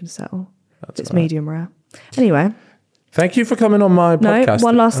 but we can settle. It's medium rare. Anyway. Thank you for coming on my podcast. No,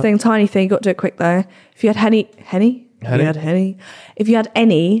 one last thing, tiny thing. Got to do it quick though. If you had If you had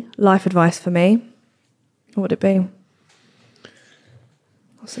any life advice for me, what would it be?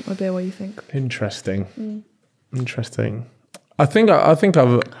 I'll sip my beer while you think. Interesting. Interesting. I think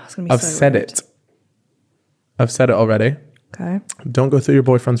I've said it. I've said it already. Okay. Don't go through your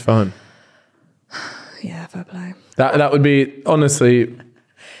boyfriend's phone. Yeah, fair play. That would be, honestly,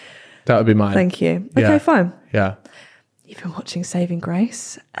 that would be mine. Thank you. Okay, fine. Yeah. You've been watching Saving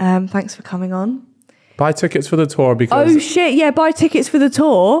Grace. Thanks for coming on. Buy tickets for the tour because... Oh, shit. Yeah, buy tickets for the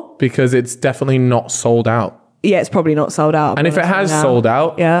tour. Because it's definitely not sold out. Yeah, it's probably not sold out. And if it has sold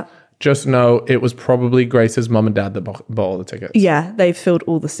out... Yeah. Just know it was probably Grace's mum and dad that bought all the tickets. Yeah, they've filled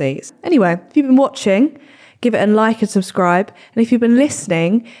all the seats. Anyway, if you've been watching, give it a like and subscribe. And if you've been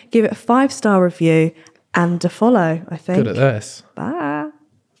listening, give it a 5-star review and a follow, I think. Good at this. Bye.